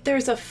say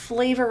there's a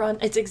flavor on,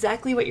 it's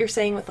exactly what you're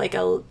saying with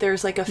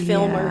there's a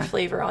film or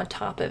flavor on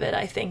top of it,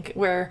 I think,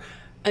 where,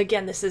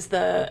 again, this is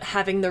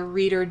having the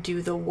reader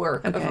do the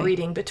work of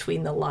reading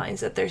between the lines,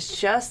 that there's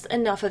just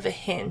enough of a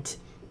hint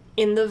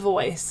in the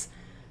voice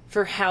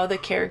for how the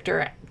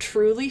character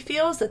truly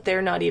feels that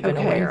they're not even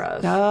aware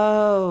of.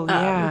 Oh,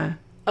 yeah.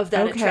 Of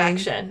that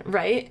attraction,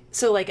 right?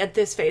 So at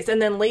this phase,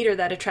 and then later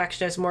that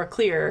attraction is more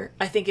clear.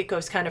 I think it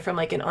goes kind of from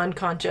an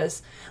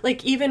unconscious,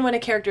 even when a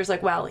character's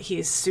wow,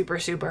 he's super,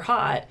 super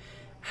hot.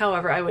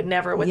 However, I would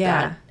never with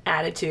that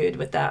attitude,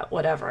 with that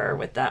whatever,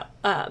 with that.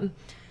 And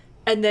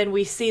then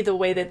we see the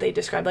way that they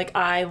describe,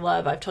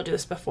 I've told you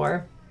this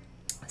before,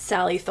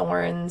 Sally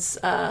Thorne's,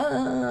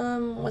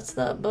 what's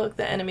the book?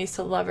 The Enemies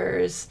to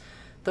Lovers,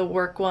 the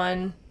work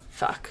one.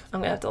 Fuck,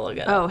 I'm gonna have to look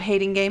it up. Oh,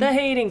 Hating Game? The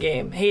Hating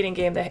Game.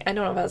 I don't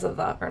know if that's a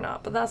thought or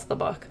not, but that's the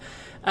book.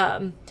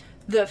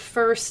 The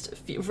first,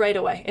 right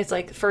away, it's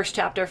first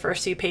chapter,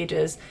 first few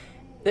pages,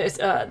 there's,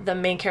 the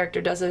main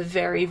character does a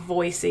very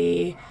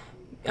voicey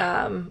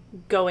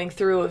going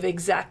through of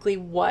exactly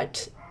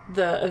what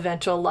the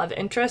eventual love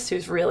interest,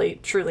 who's really,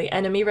 truly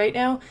enemy right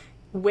now,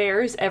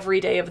 wears every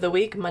day of the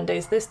week.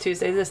 Monday's this,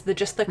 Tuesday's this,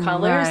 just the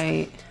colors.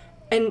 Right.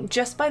 And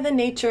just by the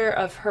nature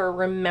of her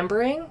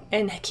remembering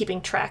and keeping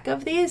track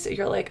of these,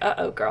 you're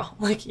uh-oh, girl.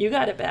 You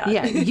got it bad.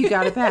 Yeah, you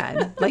got it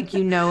bad.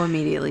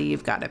 Immediately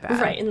you've got it bad.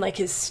 Right, and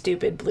his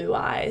stupid blue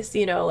eyes,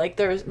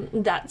 there's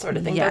that sort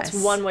of thing. Yes.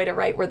 That's one way to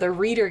write, where the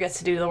reader gets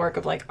to do the work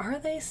of are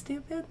they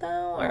stupid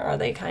though? Or are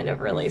they kind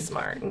of really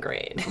smart and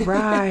great?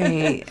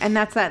 Right. And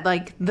that's that,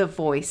 the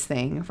voice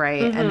thing,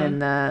 right? Mm-hmm.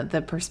 And then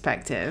the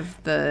perspective.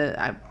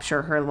 I'm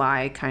sure her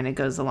lie kind of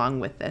goes along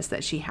with this,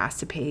 that she has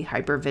to pay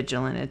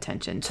hypervigilant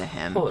attention to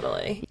him.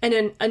 Totally. And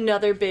then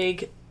another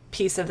big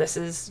piece of this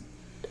is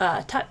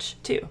touch,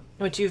 too,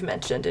 which you've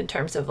mentioned in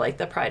terms of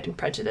the Pride and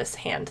Prejudice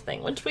hand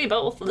thing, which we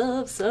both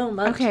love so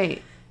much.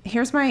 Okay,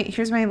 here's my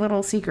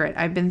little secret.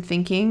 I've been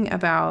thinking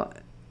about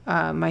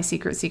my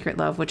secret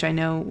love, which I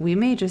know we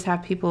may just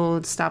have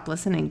people stop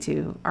listening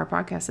to our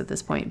podcast at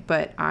this point,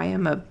 but I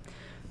am a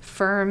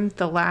firm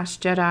The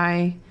Last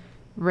Jedi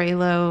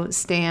Reylo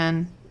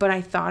stan. But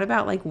I thought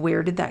about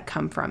where did that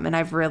come from? And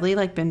I've really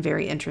been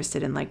very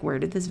interested in where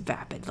did this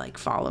vapid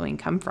following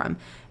come from?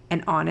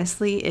 And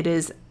honestly,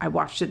 I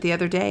watched it the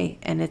other day,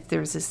 and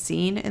there's a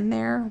scene in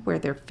there where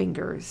their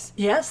fingers,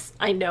 yes,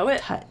 I know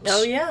it, touch.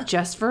 Oh yeah,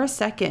 just for a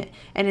second.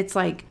 And it's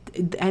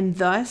and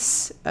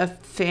thus a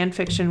fan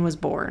fiction was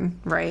born,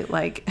 right?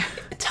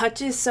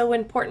 Touch is so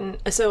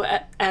important. So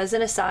as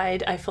an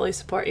aside, I fully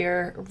support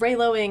your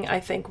Reyloing. I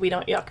think we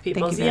don't yuck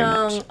people's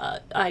young.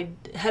 I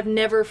have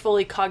never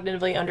fully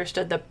cognitively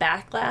understood the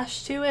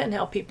backlash to it and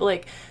how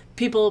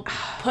people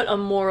put a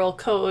moral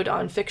code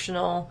on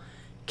fictional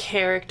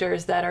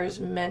characters that are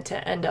meant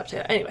to end up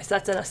to. Anyways,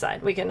 that's an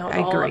aside. We can hold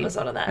a whole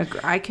episode on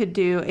that. I could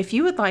do, if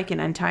you would like an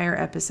entire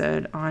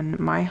episode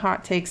on my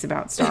hot takes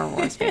about Star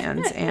Wars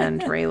fans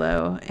and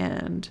Reylo,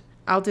 and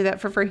I'll do that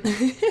for free.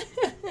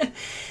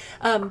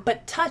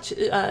 But touch,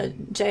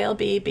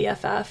 JLB,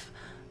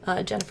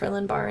 BFF, Jennifer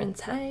Lynn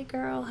Barnes. Hey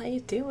girl, how you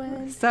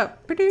doing? What's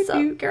up? What's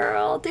up,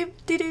 girl? Do.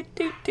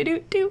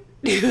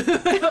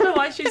 I don't know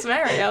why she's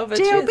Mario, but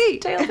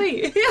JLB.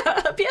 JLB.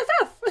 Yeah,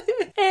 BFF.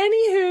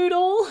 Any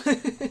hoodle.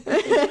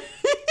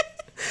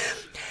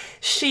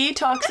 She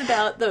talks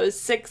about those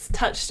 6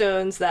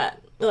 touchstones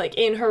that,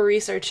 in her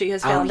research, she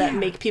has found that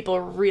make people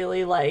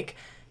really,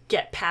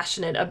 get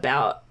passionate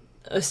about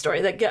a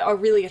story, that are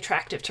really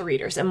attractive to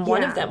readers. And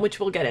one of them, which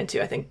we'll get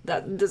into, I think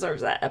that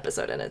deserves that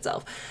episode in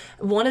itself.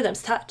 One of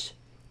them's touch.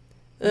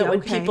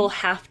 When people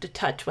have to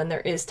touch, when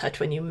there is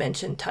touch, when you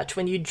mention touch,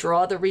 when you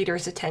draw the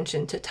reader's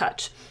attention to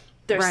touch,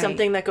 there's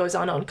something that goes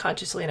on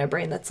unconsciously in our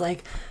brain that's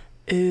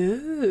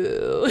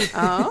ooh.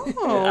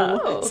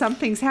 Oh,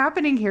 something's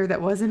happening here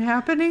that wasn't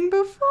happening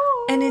before.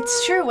 And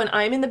it's true, when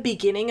I'm in the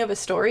beginning of a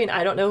story and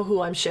I don't know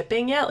who I'm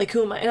shipping yet,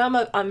 who am I?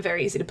 And I'm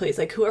very easy to please.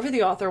 Whoever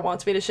the author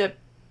wants me to ship,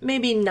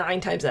 maybe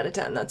 9 times out of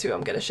 10, that's who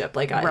I'm going to ship.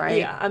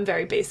 I'm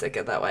very basic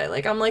in that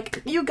way. I'm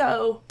you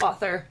go,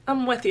 author.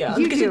 I'm with you.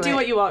 I'm going to do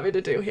what you want me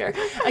to do here.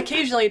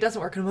 Occasionally it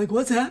doesn't work, and I'm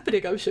what's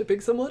happening? I'm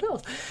shipping someone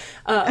else.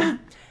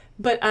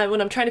 But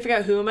when I'm trying to figure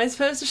out who am I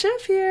supposed to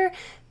ship here,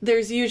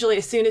 there's usually,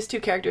 as soon as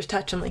 2 characters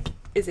touch, I'm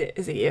is it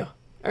you?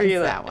 Are it's you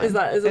that one. Is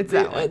It's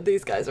that one.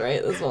 These guys,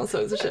 right? Those ones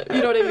songs of shit.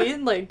 You know what I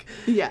mean? Like,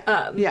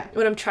 yeah.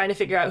 When I'm trying to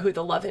figure out who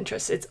the love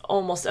interest, it's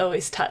almost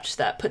always touch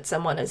that puts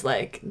someone as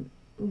like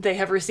they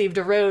have received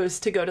a rose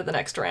to go to the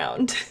next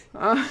round.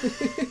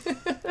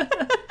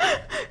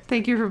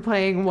 Thank you for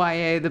playing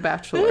YA The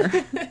Bachelor.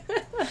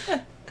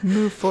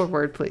 Move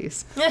forward,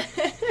 please.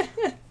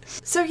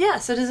 So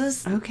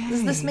does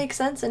this make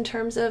sense in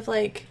terms of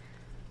like?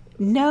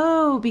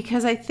 No,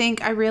 because I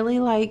think I really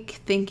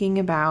like thinking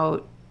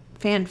about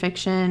fan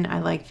fiction. I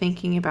like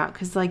thinking about,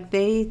 because like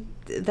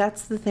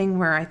that's the thing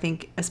where I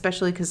think,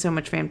 especially because so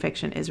much fan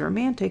fiction is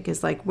romantic,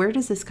 is like, where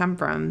does this come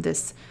from,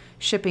 this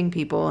shipping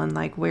people, and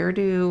like where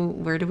do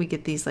we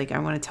get these, like, I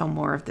want to tell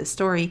more of this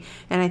story.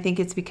 And I think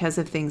it's because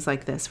of things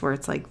like this where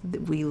it's like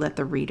we let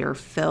the reader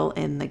fill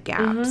in the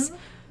gaps. Mm-hmm.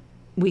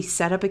 We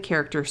set up a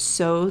character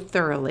so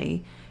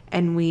thoroughly,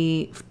 and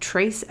we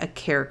trace a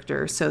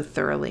character so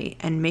thoroughly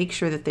and make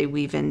sure that they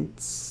weave in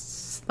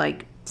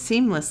like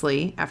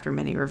seamlessly after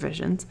many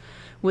revisions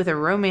with a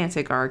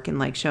romantic arc, and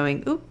like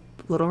showing, oop,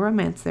 little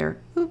romance there,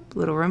 oop,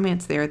 little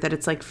romance there, that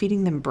it's like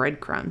feeding them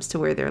breadcrumbs to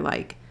where they're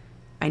like,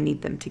 I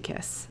need them to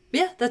kiss.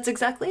 Yeah, that's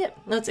exactly it.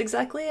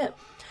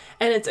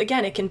 And it's,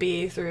 again, it can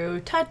be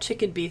through touch, it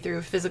can be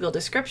through physical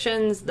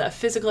descriptions, the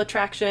physical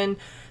attraction,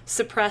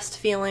 suppressed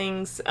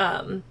feelings.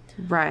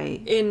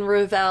 Right. In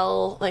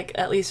Ravel, like,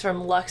 at least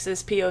from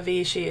Lux's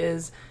POV, she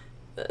is,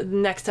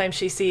 next time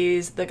she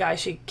sees the guy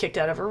she kicked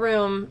out of her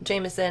room,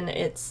 Jameson,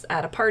 it's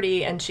at a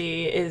party, and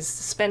she is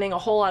spending a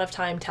whole lot of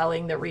time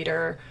telling the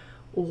reader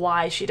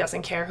why she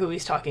doesn't care who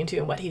he's talking to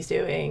and what he's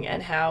doing,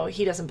 and how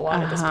he doesn't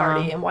belong at this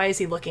party, and why is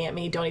he looking at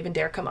me, don't even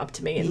dare come up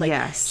to me. And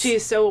like, she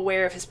is so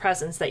aware of his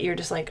presence that you're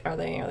just like, are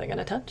they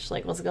gonna touch?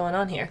 Like, what's going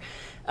on here?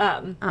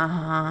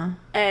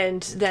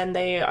 And then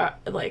they are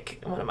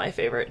like, one of my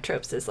favorite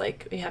tropes is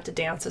like, you have to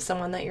dance with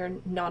someone that you're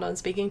not on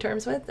speaking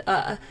terms with.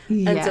 And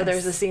so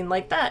there's a scene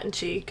like that, and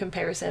she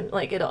compares him,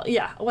 like,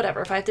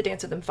 whatever, if I have to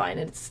dance with him, fine.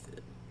 And it's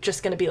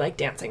just going to be like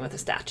dancing with a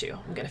statue.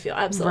 I'm going to feel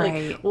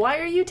absolutely, why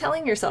are you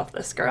telling yourself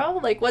this,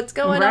 girl? Like, what's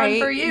going on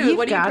for you? You've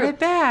what do got you it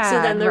bad.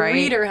 So then the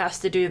reader has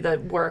to do the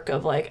work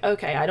of like,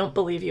 okay, I don't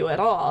believe you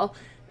at all,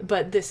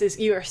 but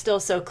you are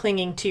still so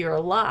clinging to your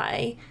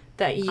lie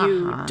that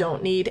you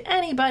don't need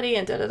anybody,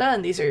 and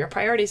and these are your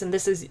priorities, and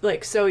this is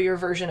like so your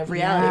version of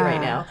reality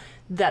right now,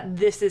 that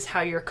this is how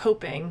you're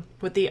coping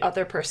with the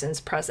other person's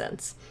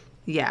presence.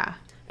 Yeah.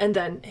 And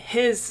then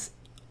his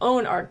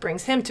own arc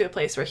brings him to a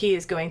place where he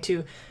is going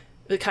to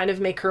kind of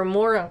make her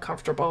more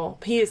uncomfortable.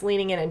 He is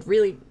leaning in and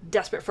really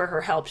desperate for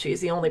her help.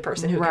 She's the only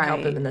person who can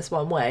help him in this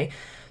one way.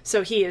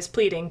 So he is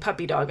pleading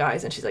puppy dog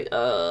eyes, and she's like,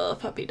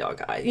 puppy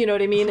dog eyes. You know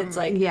what I mean? It's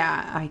like...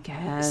 Yeah, I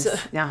guess.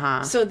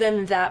 So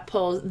then that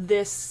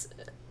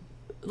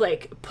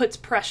puts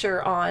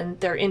pressure on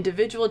their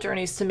individual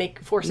journeys to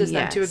forces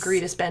them to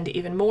agree to spend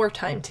even more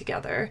time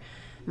together.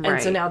 Right.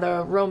 And so now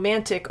the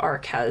romantic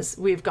arc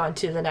we've gone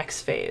to the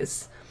next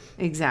phase.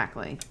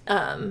 Exactly.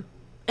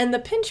 And the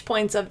pinch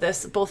points of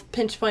this, both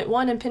pinch point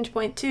 1 and pinch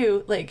point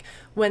 2, like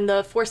when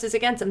the force is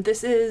against them,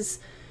 this is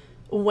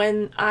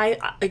when I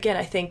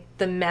think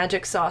the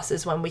magic sauce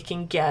is when we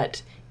can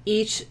get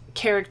each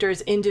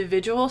character's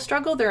individual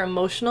struggle, their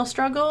emotional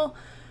struggle,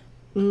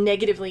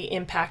 negatively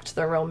impact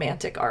the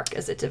romantic arc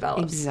as it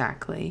develops.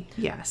 Exactly.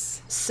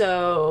 Yes.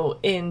 So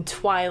in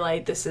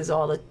Twilight, this is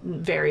all the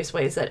various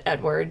ways that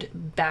Edward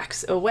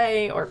backs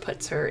away or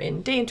puts her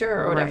in danger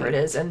or whatever it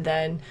is. And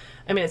then,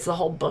 I mean, it's the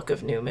whole book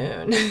of New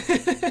Moon.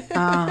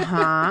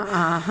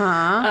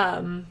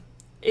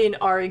 In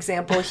our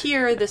example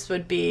here, this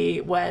would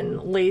be when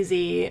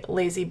lazy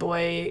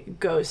boy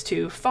goes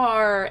too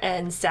far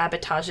and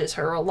sabotages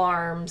her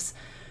alarms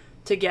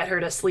to get her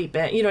to sleep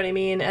in, you know what I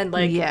mean? And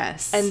like,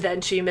 yes. And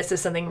then she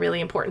misses something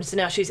really important. So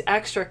now she's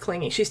extra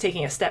clingy. She's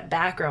taking a step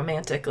back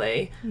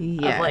romantically.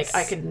 Yes. Of like,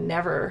 I could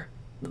never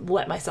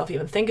let myself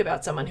even think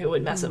about someone who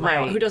would mess with my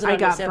own, who doesn't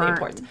understand the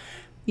importance.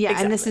 Yeah,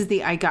 exactly. And this is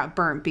I got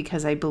burnt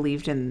because I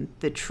believed in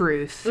the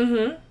truth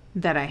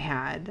that I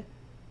had.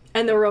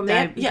 And the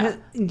romance, yes,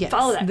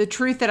 follow that. The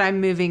truth that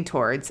I'm moving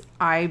towards,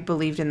 I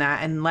believed in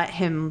that and let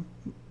him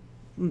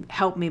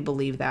help me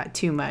believe that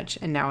too much,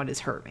 and now it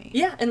has hurt me.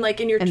 Yeah, and like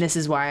in your... And this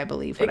is why I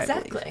believe what I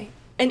believe. Exactly.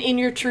 And in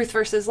your truth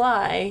versus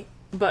lie,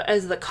 but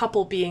as the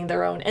couple being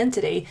their own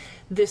entity,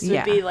 this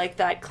would be like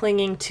that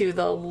clinging to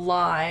the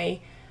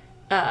lie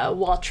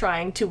while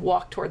trying to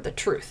walk toward the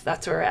truth.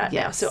 That's where we're at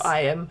now. So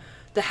I am...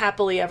 The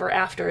happily ever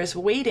after is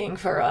waiting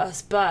for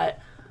us, but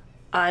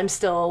I'm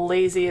still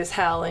lazy as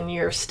hell and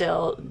you're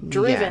still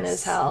driven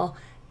as hell,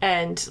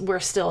 and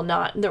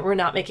we're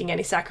not making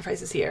any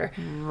sacrifices here.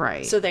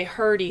 Right. So they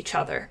hurt each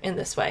other in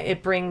this way.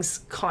 It brings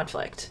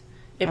conflict.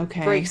 It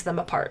breaks them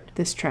apart.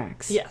 This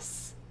tracks.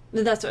 Yes.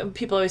 That's what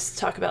people always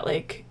talk about,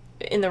 like,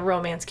 in the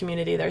romance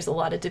community, there's a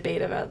lot of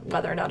debate about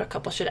whether or not a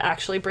couple should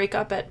actually break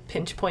up at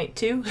pinch point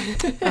 2.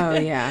 Oh,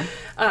 yeah.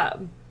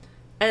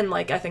 And,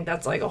 like, I think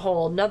that's, like, a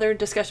whole nother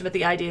discussion. But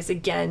the idea is,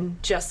 again,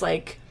 just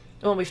like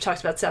when we've talked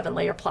about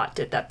 7-layer plot,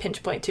 that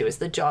pinch point 2 is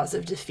the jaws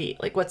of defeat.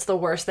 Like, what's the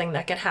worst thing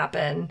that can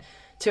happen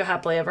to a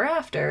happily ever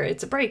after.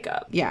 It's a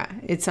breakup. Yeah,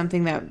 it's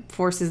something that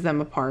forces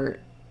them apart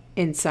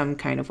in some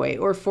kind of way,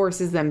 or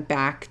forces them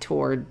back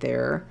toward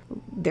their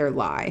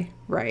lie,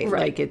 right?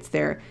 Like it's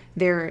the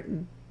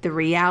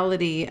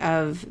reality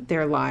of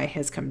their lie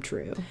has come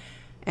true,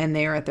 and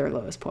they are at their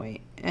lowest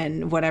point,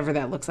 and whatever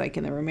that looks like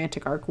in the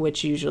romantic arc,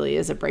 which usually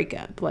is a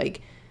breakup.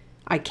 Like,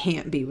 I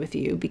can't be with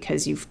you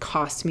because you've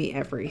cost me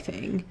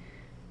everything.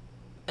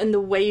 And the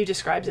way you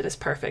described it is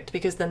perfect,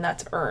 because then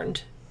that's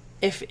earned.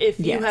 If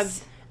you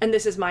have, and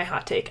this is my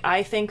hot take,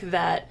 I think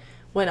that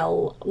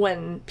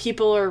when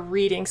people are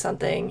reading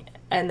something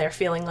and they're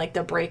feeling like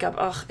the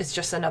breakup, it's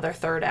just another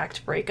third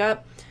act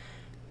breakup,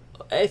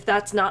 if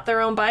that's not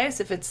their own bias,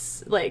 if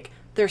it's like,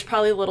 there's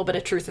probably a little bit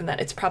of truth in that.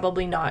 It's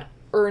probably not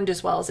earned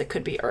as well as it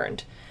could be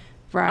earned.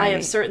 Right. I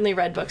have certainly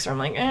read books where I'm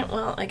like,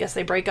 well, I guess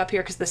they break up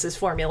here because this is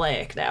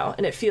formulaic now,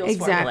 and it feels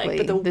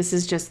formulaic. But this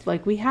is just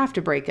like, we have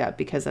to break up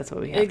because that's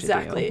what we have to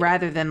do.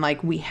 Rather than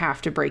like, we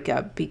have to break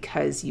up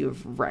because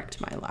you've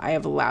wrecked my life. I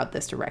have allowed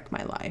this to wreck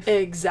my life.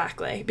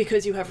 Exactly.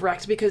 Because you have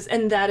wrecked,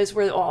 and that is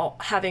where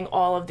having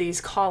all of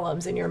these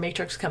columns in your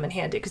matrix come in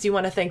handy, because you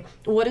want to think,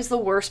 what is the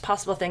worst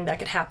possible thing that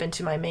could happen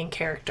to my main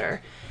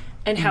character?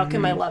 And how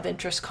can my love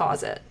interest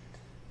cause it?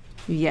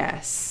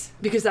 Yes.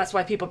 Because that's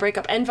why people break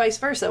up, and vice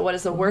versa. What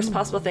is the worst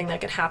possible thing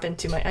that could happen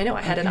to my... I know,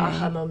 I had an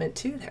aha moment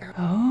too there.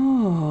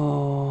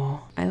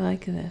 Oh, I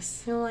like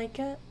this. You like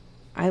it?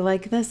 I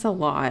like this a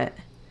lot.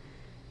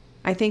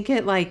 I think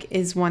it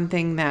is one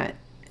thing that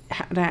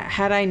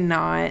had I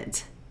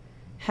not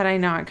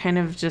kind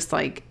of just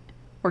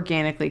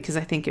organically, because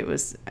I think it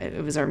was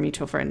our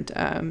mutual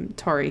friend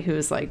Tori who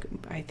was like,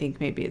 I think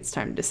maybe it's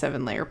time to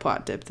 7-layer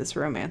plot dip this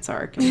romance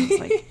arc, and I was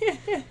like,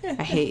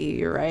 I hate you,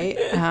 you're right.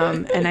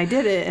 And I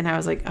did it, and I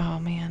was like, oh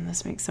man,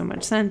 this makes so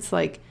much sense.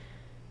 Like,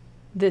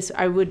 this,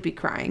 I would be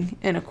crying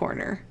in a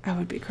corner.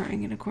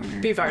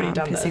 You've already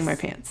done this. Pissing my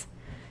pants.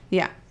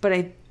 Yeah, but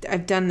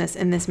I've done this,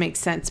 and this makes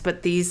sense.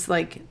 But these,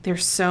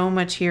 there's so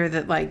much here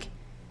that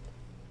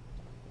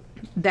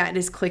that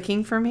is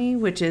clicking for me,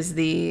 which is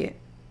the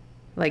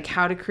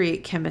how to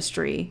create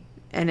chemistry,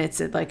 and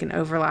it's an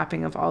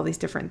overlapping of all these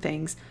different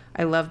things.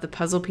 I love the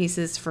puzzle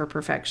pieces for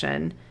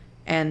perfection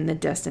and the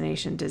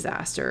destination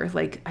disaster.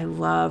 I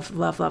love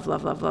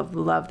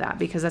that,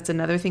 because that's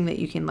another thing that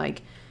you can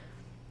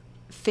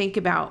think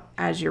about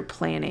as you're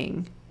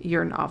planning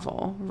your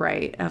novel,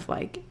 right? Of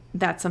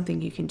that's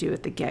something you can do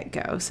at the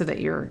get-go so that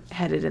you're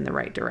headed in the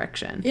right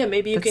direction. Yeah,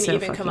 maybe you can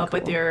even come up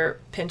with your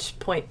pinch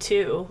point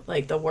too,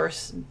 the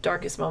worst,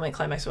 darkest moment,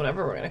 climax,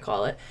 whatever we're going to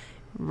call it.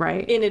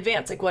 Right. In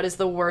advance, what is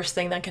the worst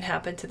thing that can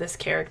happen to this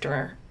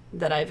character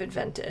that I've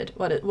invented?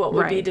 What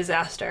would be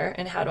disaster,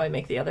 and how do I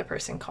make the other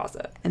person cause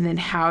it? And then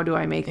how do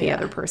I make the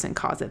other person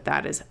cause it?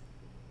 That is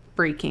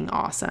freaking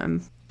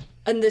awesome.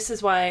 And this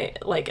is why,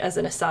 as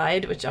an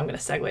aside, which I'm going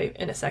to segue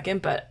in a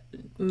second, but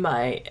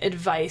my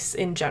advice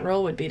in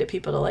general would be to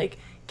people to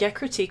get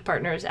critique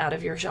partners out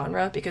of your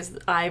genre, because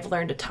I've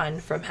learned a ton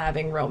from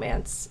having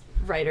romance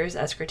writers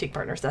as critique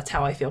partners. That's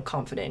how I feel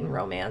confident in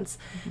romance.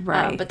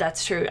 Right. But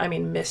that's true. I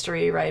mean,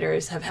 mystery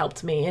writers have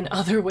helped me in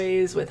other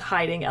ways with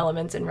hiding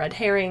elements and red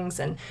herrings,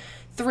 and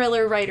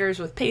thriller writers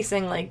with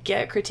pacing.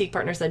 Get critique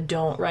partners that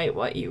don't write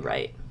what you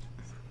write.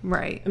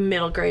 Right.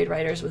 Middle grade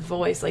writers with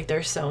voice.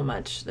 There's so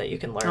much that you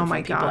can learn from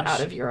people out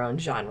of your own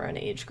genre and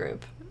age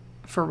group.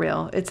 For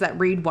real. It's that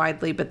read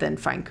widely, but then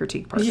find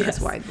critique partners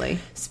widely.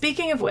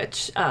 Speaking of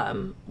which,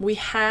 we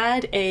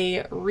had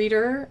a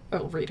reader.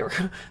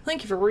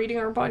 Thank you for reading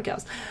our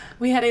podcast.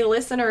 We had a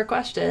listener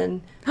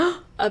question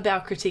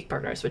about critique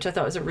partners, which I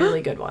thought was a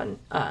really good one.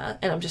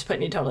 And I'm just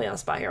putting you totally on the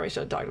spot here. We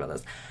should have talked about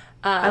this.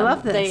 I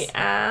love this. They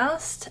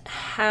asked,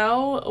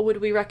 how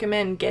would we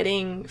recommend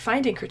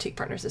finding critique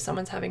partners if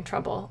someone's having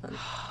trouble?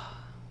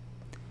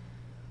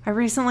 I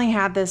recently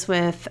had this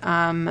with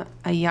a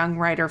young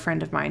writer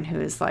friend of mine who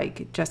is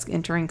just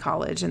entering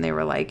college, and they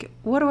were like,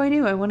 what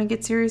do? I want to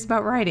get serious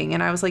about writing.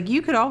 And I was like,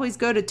 you could always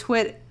go to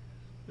Twitter.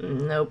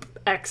 Nope.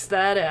 X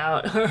that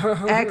out.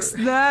 X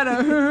that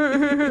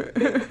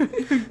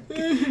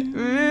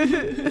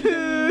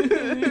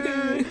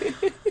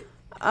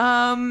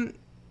out.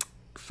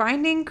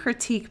 Finding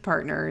critique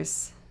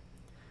partners.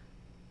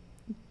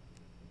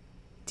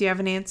 Do you have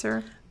an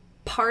answer?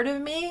 Part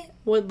of me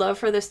would love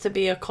for this to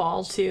be a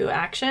call to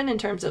action in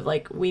terms of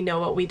we know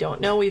what we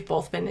don't know. We've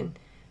both been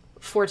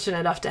fortunate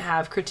enough to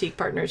have critique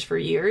partners for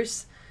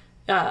years.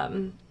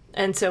 And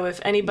so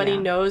if anybody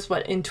knows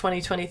what in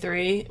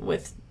 2023,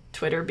 with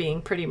Twitter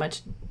being pretty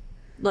much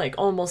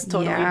almost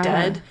totally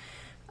dead,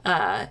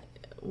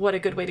 what a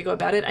good way to go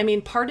about it. I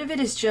mean, part of it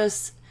is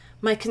just,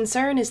 my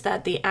concern is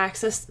that the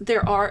access,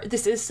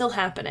 this is still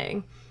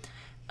happening.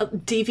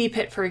 DV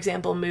Pit, for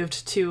example,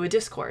 moved to a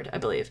Discord, I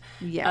believe.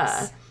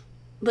 Yes.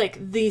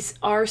 These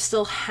are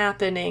still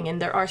happening,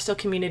 and there are still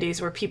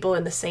communities where people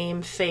in the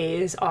same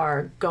phase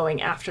are going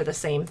after the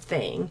same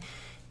thing.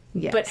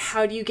 Yes. But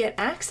how do you get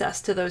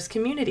access to those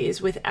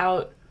communities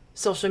without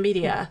social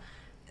media?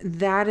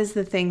 That is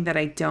the thing that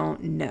I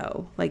don't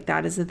know.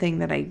 That is the thing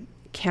that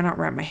cannot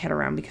wrap my head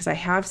around, because I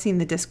have seen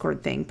the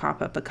Discord thing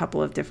pop up a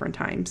couple of different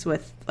times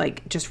with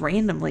like just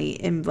randomly,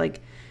 and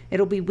like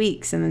it'll be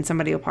weeks and then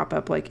somebody will pop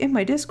up like in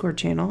my Discord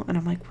channel, and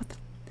I'm like, what the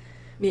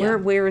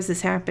where is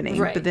this happening?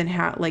 Right. But then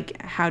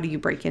how do you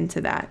break into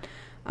that?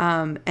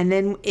 And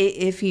then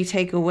if you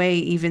take away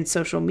even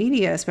social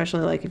media,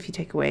 especially like if you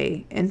take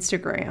away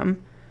Instagram,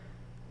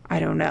 I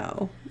don't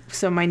know.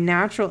 So my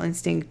natural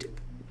instinct,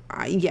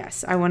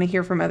 yes, I want to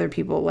hear from other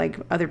people. Like,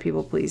 other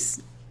people,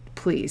 please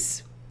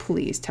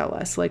tell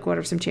us, like, what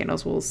are some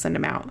channels, we'll send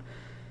them out.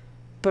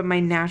 But my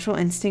natural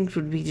instinct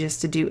would be just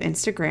to do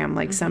Instagram.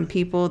 Like,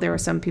 there are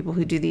some people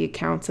who do the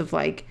accounts of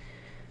like,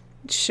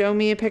 show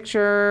me a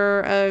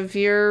picture of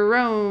your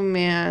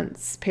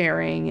romance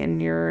pairing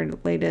and your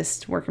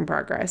latest work in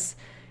progress.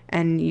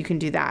 And you can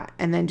do that.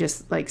 And then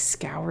just like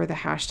scour the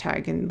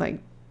hashtag and like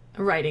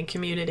writing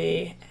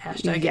community,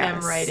 hashtag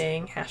M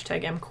writing,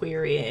 hashtag M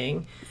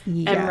querying,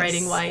 M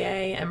writing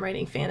YA, M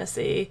writing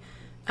fantasy.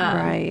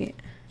 Right.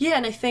 Yeah,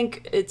 and I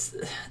think it's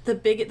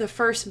the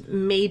first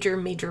major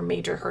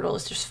hurdle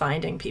is just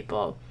finding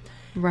people.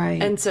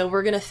 Right. And so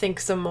we're going to think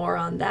some more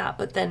on that.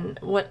 But then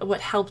what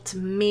helped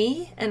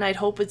me, and I'd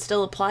hope would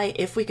still apply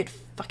if we could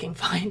fucking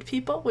find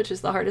people, which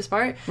is the hardest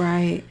part.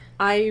 Right.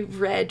 I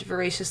read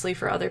voraciously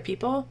for other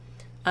people.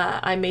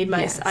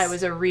 I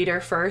was a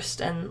reader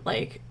first, and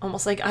like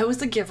almost like I was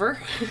the giver.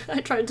 I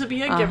tried to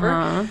be a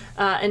giver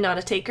and not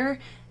a taker,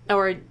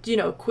 or, you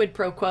know, quid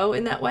pro quo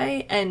in that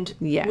way, and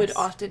would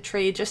often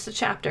trade just a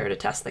chapter to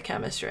test the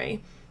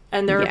chemistry.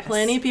 And there were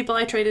plenty of people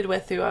I traded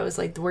with who I was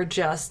like,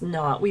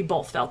 we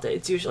both felt it.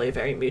 It's usually a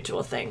very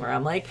mutual thing where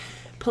I'm like,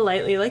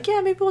 politely like,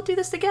 yeah, maybe we'll do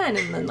this again.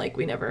 And then like,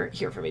 we never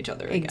hear from each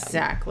other again.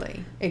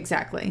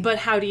 Exactly. But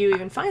how do you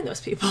even find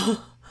those people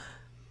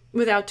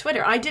without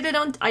Twitter? I did it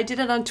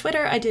on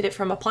Twitter. I did it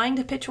from applying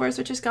to Pitch Wars,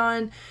 which is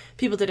gone.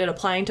 People did it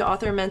applying to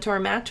Author Mentor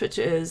Match, which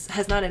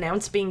has not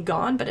announced being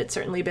gone, but it's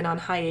certainly been on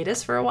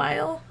hiatus for a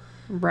while.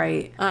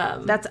 Right.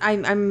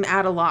 I'm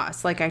at a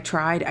loss. Like, I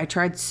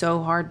tried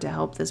so hard to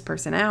help this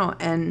person out,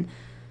 and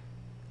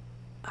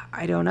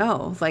I don't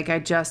know. Like, I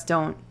just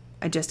don't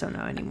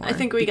know anymore. I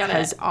think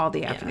because all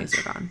the avenues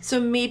are gone. So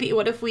maybe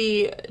what if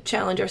we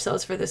challenge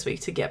ourselves for this week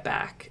to get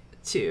back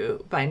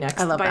to by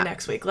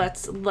next week?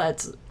 Let's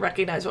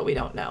recognize what we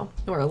don't know.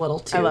 We're a little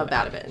too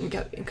out of it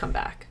and come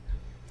back.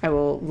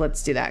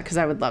 Let's do that, because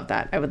I would love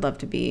that. I would love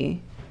to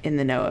be in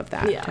the know of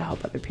that to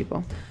help other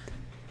people.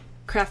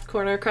 Craft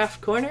corner. Oh, it's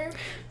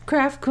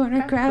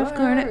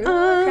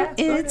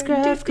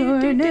craft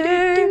corner. Do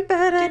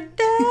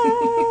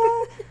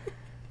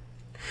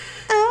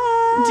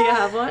you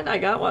have one? I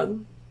got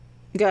one.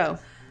 Go.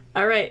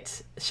 All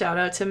right. Shout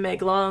out to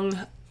Meg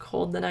Long,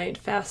 Cold the Night,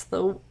 Fast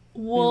the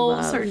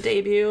Wolves, her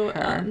debut.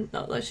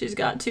 Although she's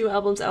got 2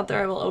 albums out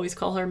there, I will always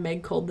call her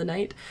Meg Cold the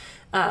Night.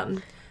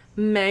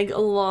 Meg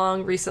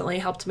Long recently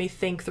helped me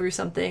think through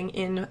something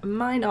in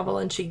my novel,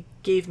 and she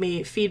gave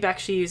me feedback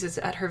she uses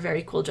at her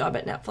very cool job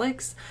at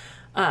Netflix,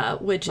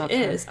 which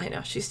is, I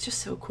know, she's just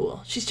so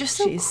cool. She's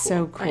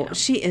so cool.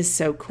 She is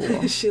so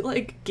cool. She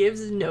like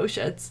gives no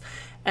shits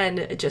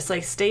and just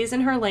like stays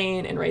in her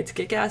lane and writes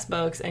kick-ass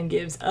books and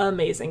gives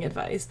amazing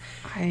advice.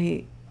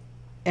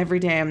 Every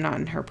day I'm not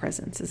in her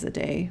presence is a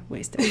day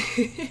wasted.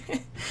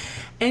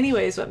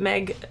 Anyways, what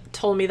Meg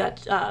told me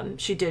that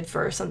she did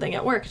for something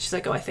at work, she's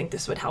like, oh, I think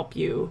this would help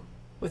you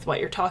with what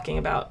you're talking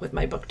about with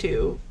my book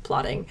 2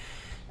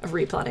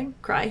 replotting,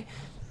 cry,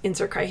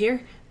 insert cry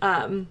here.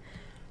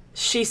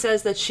 She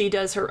says that she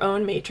does her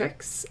own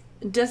matrix.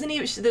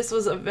 This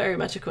was very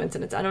much a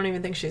coincidence. I don't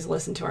even think she's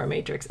listened to our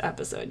Matrix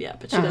episode yet,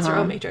 but she does her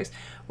own Matrix,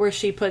 where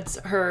she puts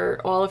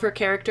all of her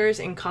characters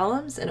in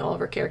columns and all of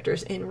her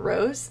characters in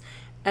rows,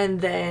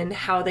 and then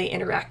how they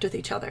interact with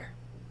each other.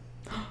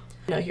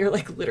 You know, you're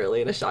like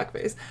literally in a shock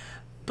phase.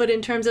 But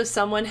in terms of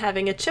someone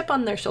having a chip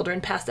on their shoulder,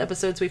 in past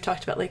episodes we've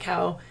talked about like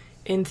how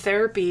in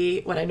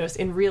therapy, what I noticed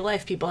in real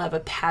life, people have a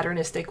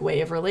patternistic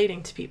way of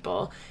relating to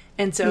people.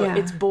 And so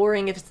it's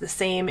boring if it's the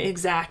same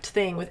exact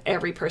thing with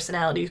every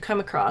personality you come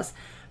across.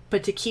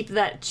 But to keep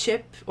that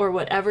chip or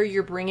whatever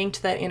you're bringing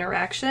to that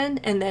interaction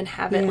and then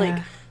have it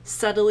like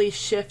subtly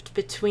shift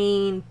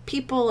between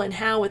people and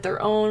how with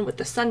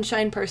the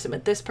sunshine person,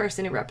 with this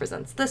person who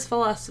represents this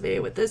philosophy,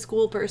 with this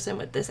cool person,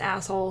 with this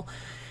asshole.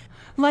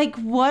 Like,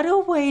 what a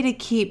way to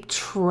keep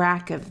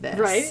track of this.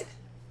 Right?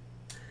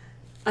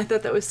 I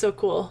thought that was so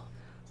cool.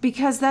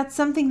 Because that's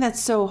something that's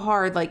so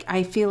hard. Like,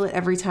 I feel it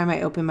every time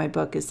I open my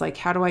book is like,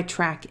 how do I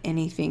track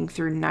anything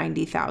through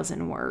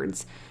 90,000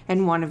 words?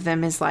 And one of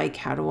them is like,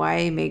 how do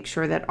I make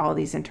sure that all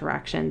these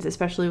interactions,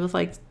 especially with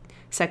like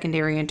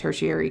secondary and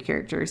tertiary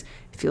characters,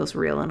 feels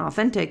real and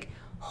authentic?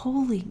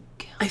 Holy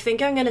God. I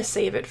think I'm going to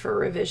save it for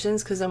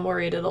revisions because I'm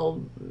worried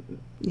it'll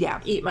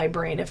eat my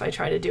brain if I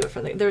try to do it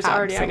from there's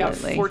already, I got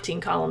 14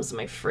 columns in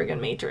my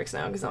friggin' Matrix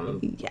now because I'm an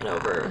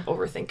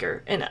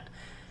overthinker. And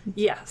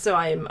so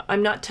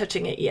I'm not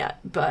touching it yet,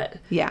 but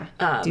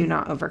do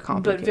not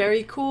overcomplicate. But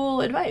very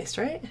cool advice,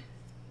 right?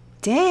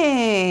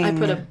 Dang. I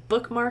put a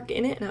bookmark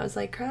in it, and I was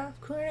like,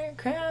 craft corner,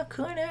 craft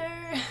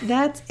corner.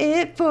 That's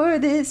it for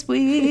this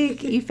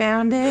week. You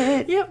found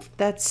it? Yep.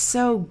 That's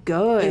so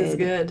good. It's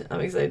good. I'm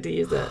excited to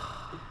use it.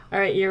 All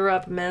right, you're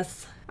up,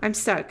 miss. I'm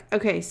stuck.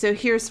 Okay, so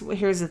here's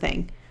the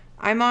thing.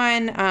 I'm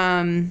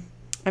on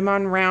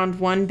round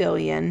 1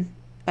 billion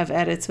of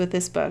edits with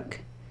this book.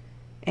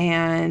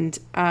 And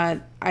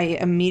I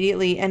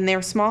immediately, and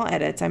they're small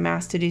edits. I'm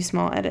asked to do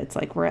small edits,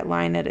 like we're at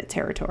line edit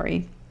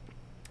territory.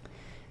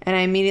 And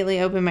I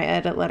immediately opened my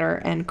edit letter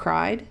and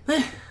cried.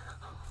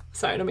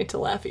 Sorry, I don't mean to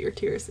laugh at your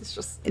tears. It's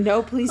just...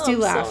 No, please do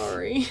laugh.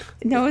 Sorry.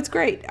 No, it's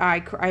great.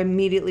 I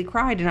immediately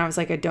cried, and I was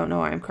like, I don't know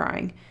why I'm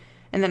crying.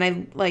 And then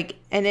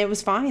and it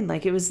was fine.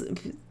 Like, it was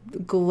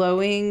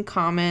glowing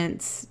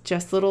comments,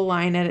 just little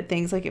line edit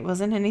things. Like, it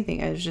wasn't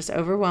anything. I was just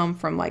overwhelmed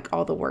from, like,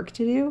 all the work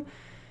to do.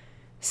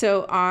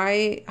 So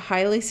I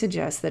highly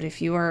suggest that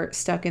if you are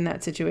stuck in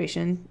that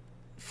situation,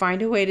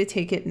 find a way to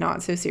take it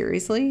not so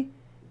seriously.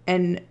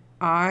 And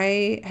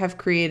I have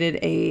created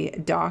a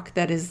doc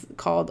that is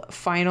called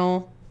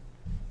Final,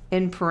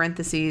 in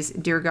parentheses,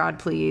 Dear God,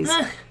 Please,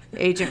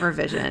 Agent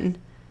Revision.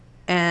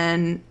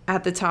 And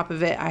at the top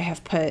of it, I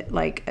have put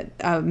like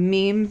a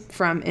meme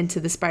from Into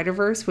the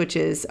Spider-Verse, which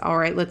is, all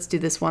right, let's do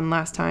this one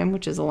last time,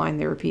 which is a line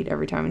they repeat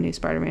every time a new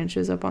Spider-Man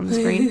shows up on the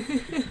screen.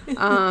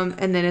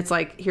 And then it's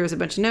like, here's a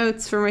bunch of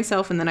notes for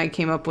myself. And then I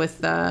came up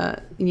with,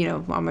 on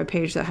my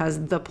page that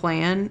has the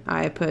plan,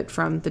 I put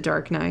from The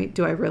Dark Knight,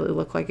 do I really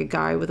look like a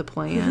guy with a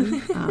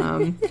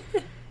plan?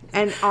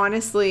 And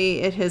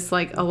honestly, it has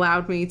like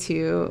allowed me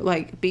to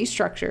like be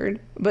structured,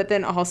 but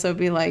then also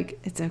be like,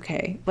 it's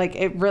okay. Like,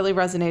 it really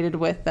resonated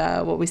with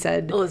what we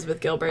said.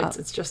 Elizabeth Gilbert's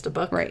It's Just a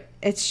Book. Right.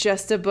 It's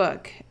just a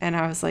book. And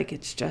I was like,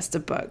 it's just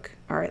a book.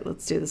 All right,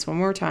 let's do this one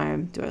more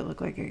time. Do I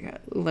look like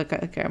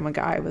I'm a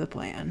guy with a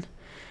plan?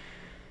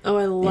 Oh,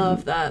 I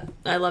love that.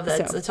 I love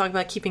that. So, It's talking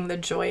about keeping the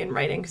joy in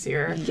writing, because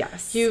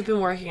you've been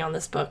working on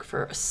this book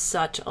for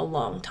such a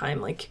long time.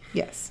 Like,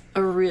 yes.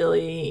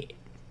 It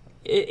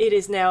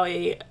is now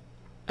a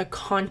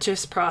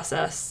conscious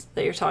process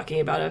that you're talking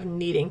about of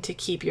needing to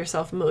keep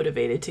yourself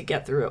motivated to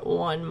get through it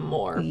one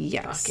more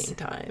fucking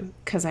time.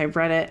 Because I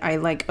read it, I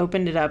like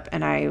opened it up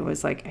and I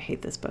was like, I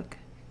hate this book.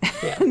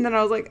 Yeah. And then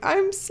I was like,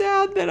 I'm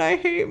sad that I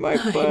hate my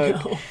book. I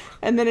know.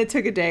 And then it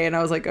took a day and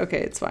I was like,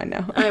 okay, it's fine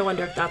now. I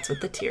wonder if that's what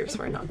the tears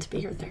were, not to be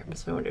your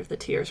therapist. I wonder if the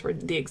tears were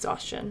the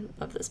exhaustion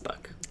of this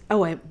book.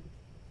 Oh,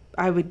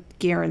 I would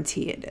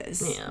guarantee it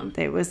is. Yeah.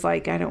 It was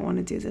like, I don't want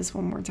to do this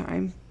one more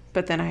time.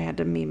 But then I had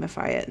to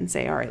memify it and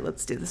say, all right,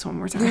 let's do this one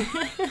more time.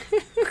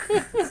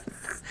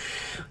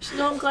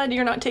 So I'm glad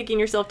you're not taking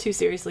yourself too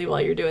seriously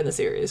while you're doing the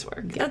serious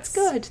work. Yes. That's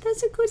good.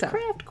 That's a good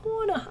craft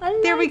corner.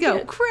 There we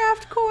go.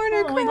 Craft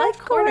corner. Oh, we like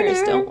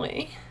corners, don't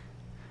we?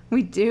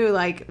 We do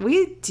like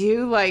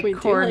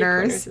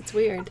corners. It's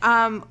weird.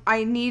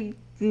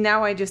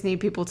 I just need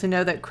people to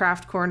know that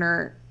Craft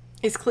Corner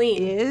is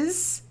clean.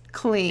 Is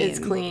clean. It's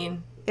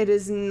clean. It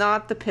is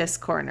not the piss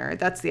corner.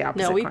 That's the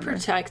opposite. No, we corner.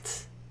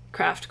 Protect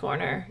Craft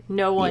Corner.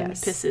 No one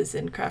pisses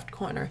in Craft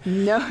Corner.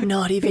 No,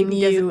 not even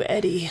you,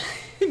 Eddie.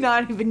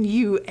 Not even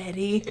you,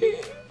 Eddie.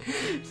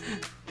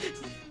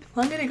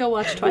 Well, I'm gonna go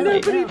watch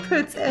Twilight. Nobody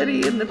puts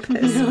Eddie in the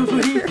piss.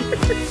 Nobody.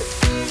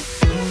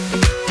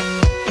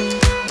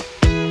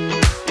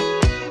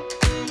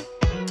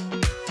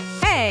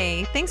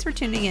 Hey, thanks for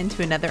tuning in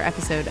to another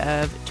episode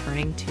of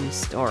Turning to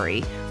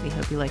Story. We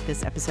hope you like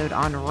this episode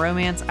on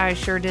romance. I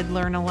sure did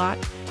learn a lot.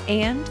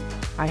 And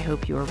I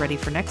hope you are ready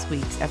for next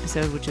week's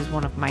episode, which is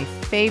one of my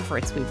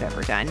favorites we've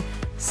ever done,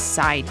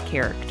 Side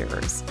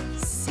Characters.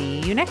 See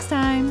you next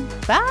time.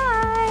 Bye.